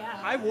 Oh, yeah.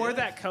 I wore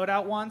that coat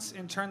out once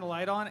and turned the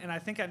light on, and I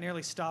think I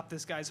nearly stopped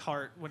this guy's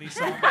heart when he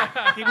saw me.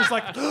 He was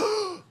like,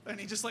 and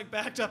he just like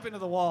backed up into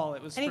the wall.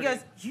 It was. And he pretty-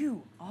 goes,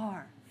 "You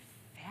are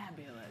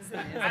fabulous."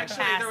 And he's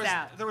Actually, passed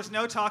out. there was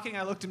no talking.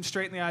 I looked him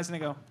straight in the eyes and I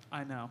go,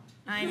 "I know,"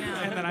 I know.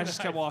 and then I just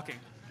kept walking.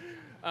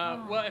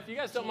 Well, if you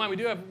guys don't mind, we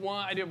do have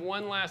one. I do have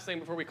one last thing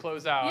before we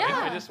close out.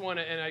 Yeah. I just want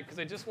to, because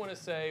I just want to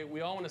say,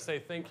 we all want to say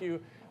thank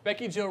you.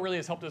 Becky Jo really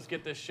has helped us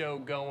get this show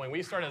going.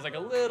 We started as like a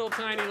little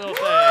tiny little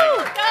thing,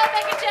 Go,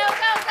 Becky Jo,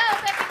 go,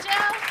 Becky Jo.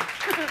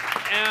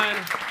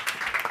 and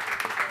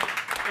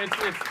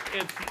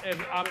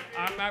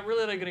I'm not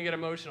really going to get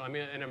emotional. I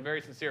mean, and I'm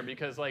very sincere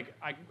because like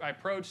I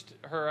approached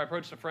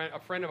a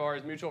friend of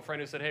ours, mutual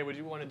friend, who said, "Hey, would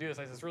you want to do this?"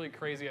 I said, "It's a really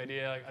crazy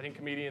idea. I think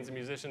comedians and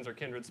musicians are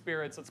kindred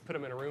spirits. Let's put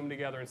them in a room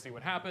together and see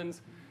what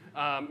happens."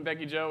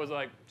 Becky Jo was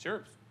like,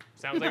 "Sure,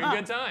 sounds like a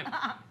good time."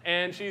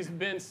 And she's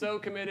been so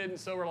committed and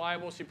so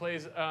reliable. She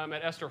plays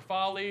at Esther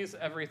Follies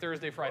every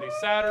Thursday, Friday,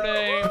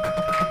 Saturday.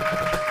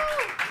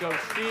 Go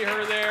see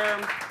her there.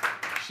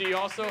 She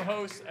also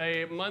hosts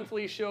a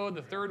monthly show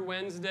the third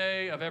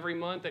Wednesday of every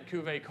month at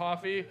Cuvée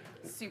Coffee,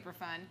 Super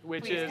fun.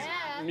 which Please. is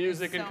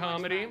music and So much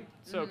comedy. fun.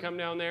 So come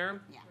down there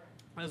Yeah.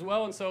 as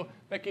well. And so,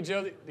 Becky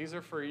Jo, these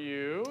are for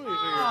you. These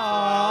are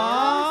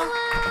Flowers!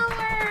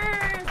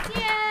 Yay!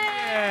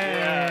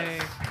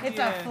 Yes. It's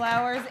a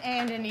flowers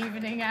and an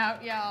evening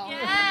out, y'all.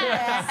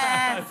 Yes.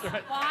 That's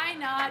right. Why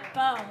not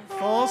both?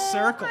 Full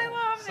circle. I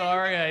love it.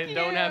 Sorry, I Thank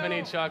don't have any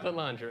you. chocolate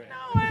lingerie.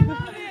 Oh, I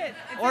love it.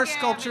 It's Or okay,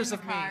 sculptures I'm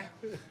of in the me. car.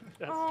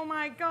 Oh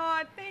my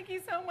God, thank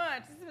you so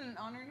much. This is an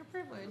honor and a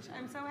privilege.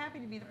 I'm so happy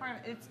to be the part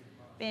of it. It's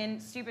been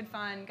stupid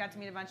fun. Got to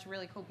meet a bunch of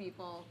really cool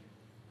people.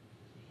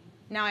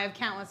 Now I have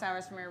countless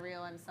hours for my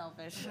real and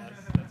selfish.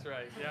 That's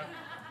right. Yeah.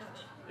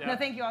 No,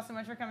 thank you all so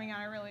much for coming out.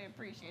 I really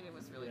appreciate it. It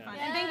was really fun.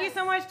 Yes. And thank you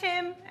so much,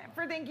 Tim.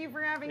 Thank you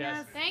for having Yes.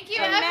 us. Thank you,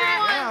 And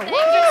everyone. Matt. Thank Woo!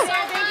 you so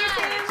Thank you, much.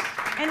 Tim.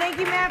 And thank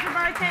you, Matt, for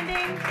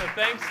bartending. So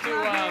thanks to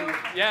Love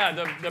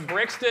you. the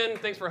Brixton.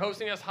 Thanks for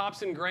hosting us,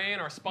 Hops and Grain,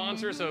 our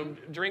sponsor. So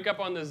drink up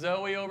on the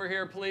Zoe over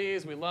here,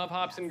 please. We love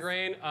Hops and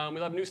Grain. We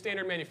love New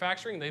Standard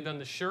Manufacturing. They've done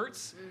the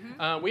shirts.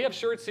 We have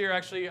shirts here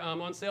actually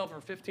on sale for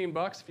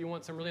 $15 if you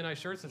want some really nice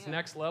shirts. It's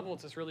next level.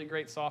 It's this really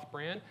great soft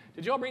brand.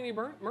 Did you all bring any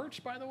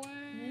merch, by the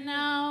way?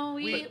 No,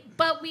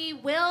 but we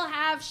will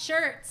have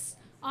shirts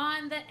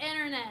on the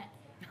internet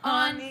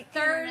on the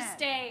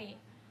Thursday.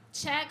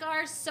 Check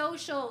our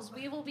socials.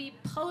 We will be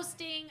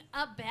posting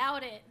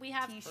about it. We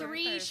have T-shirt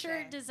 3 Thursday.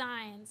 shirt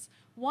designs.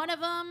 One of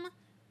them,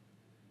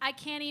 I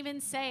can't even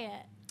say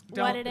it.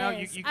 Don't- what it no,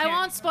 is. you I can't.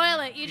 won't spoil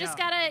it. You just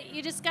Yeah.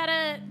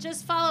 gotta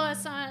follow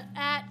us on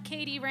at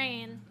Katie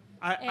Rain,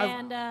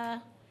 I-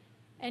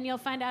 and you'll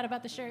find out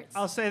about the shirts.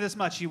 I'll say this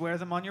much: you wear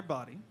them on your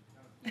body.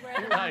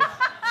 Nice.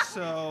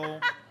 So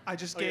I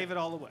just gave it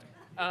all away.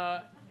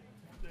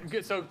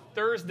 Good. So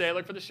Thursday,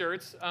 look for the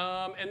shirts.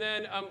 And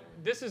then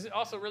this is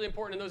also really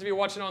important. And those of you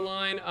watching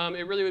online,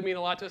 it really would mean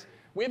a lot to us.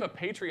 We have a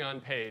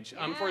Patreon page.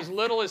 For as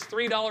little as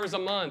 $3 a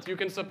month, you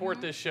can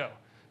support this show.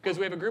 Because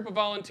we have a group of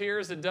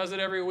volunteers that does it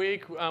every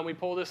week. We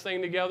pull this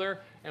thing together,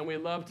 and we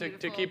love to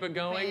keep it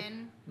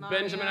going. Ben,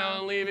 Benjamin Mario,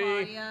 Allen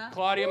Levy,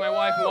 Claudia. my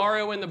wife,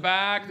 Mario in the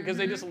back, because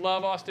they just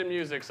love Austin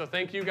music. So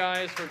thank you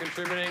guys for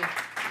contributing.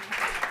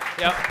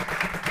 Yep.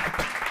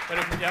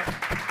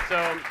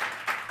 So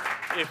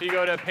if you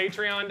go to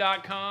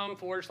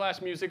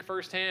patreon.com/music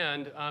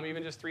firsthand,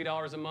 even just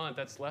 $3 a month,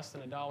 that's less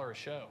than $1 a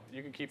show.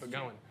 You can keep it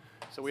going.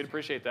 So we'd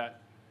appreciate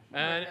that.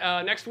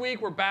 And next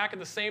week, we're back at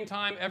the same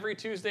time every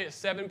Tuesday at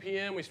 7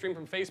 p.m. We stream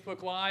from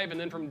Facebook Live and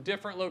then from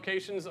different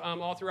locations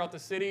all throughout the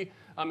city.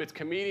 It's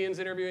comedians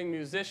interviewing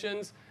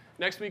musicians.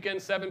 Next weekend,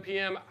 7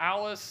 p.m.,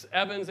 Alice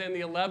Evans and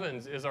the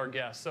Elevens is our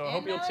guest. So I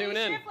hope you'll tune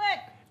in.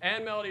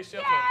 And Melody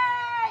Shiplet.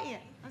 Yay!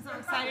 I'm so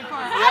excited for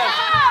her.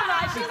 I love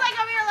her. She's like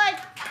over here like,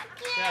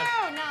 you. Yes.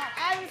 No,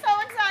 I'm so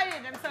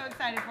excited. I'm so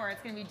excited for it.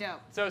 It's going to be dope.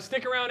 So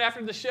stick around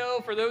after the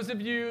show. For those of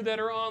you that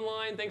are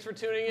online, thanks for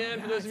tuning in.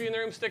 For those of you in the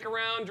room, stick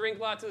around. Drink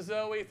lots of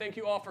Zoe. Thank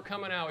you all for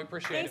coming out. We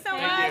appreciate Thanks it. so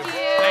Thank much. you.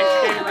 Thanks,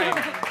 Katie Ray.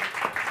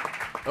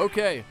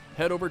 Okay,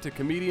 head over to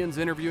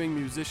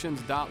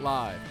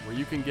comediansinterviewingmusicians.live, where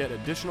you can get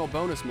additional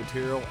bonus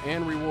material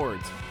and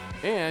rewards.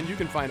 And you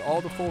can find all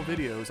the full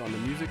videos on the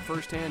Music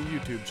Firsthand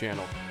YouTube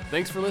channel.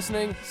 Thanks for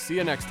listening. See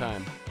you next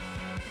time.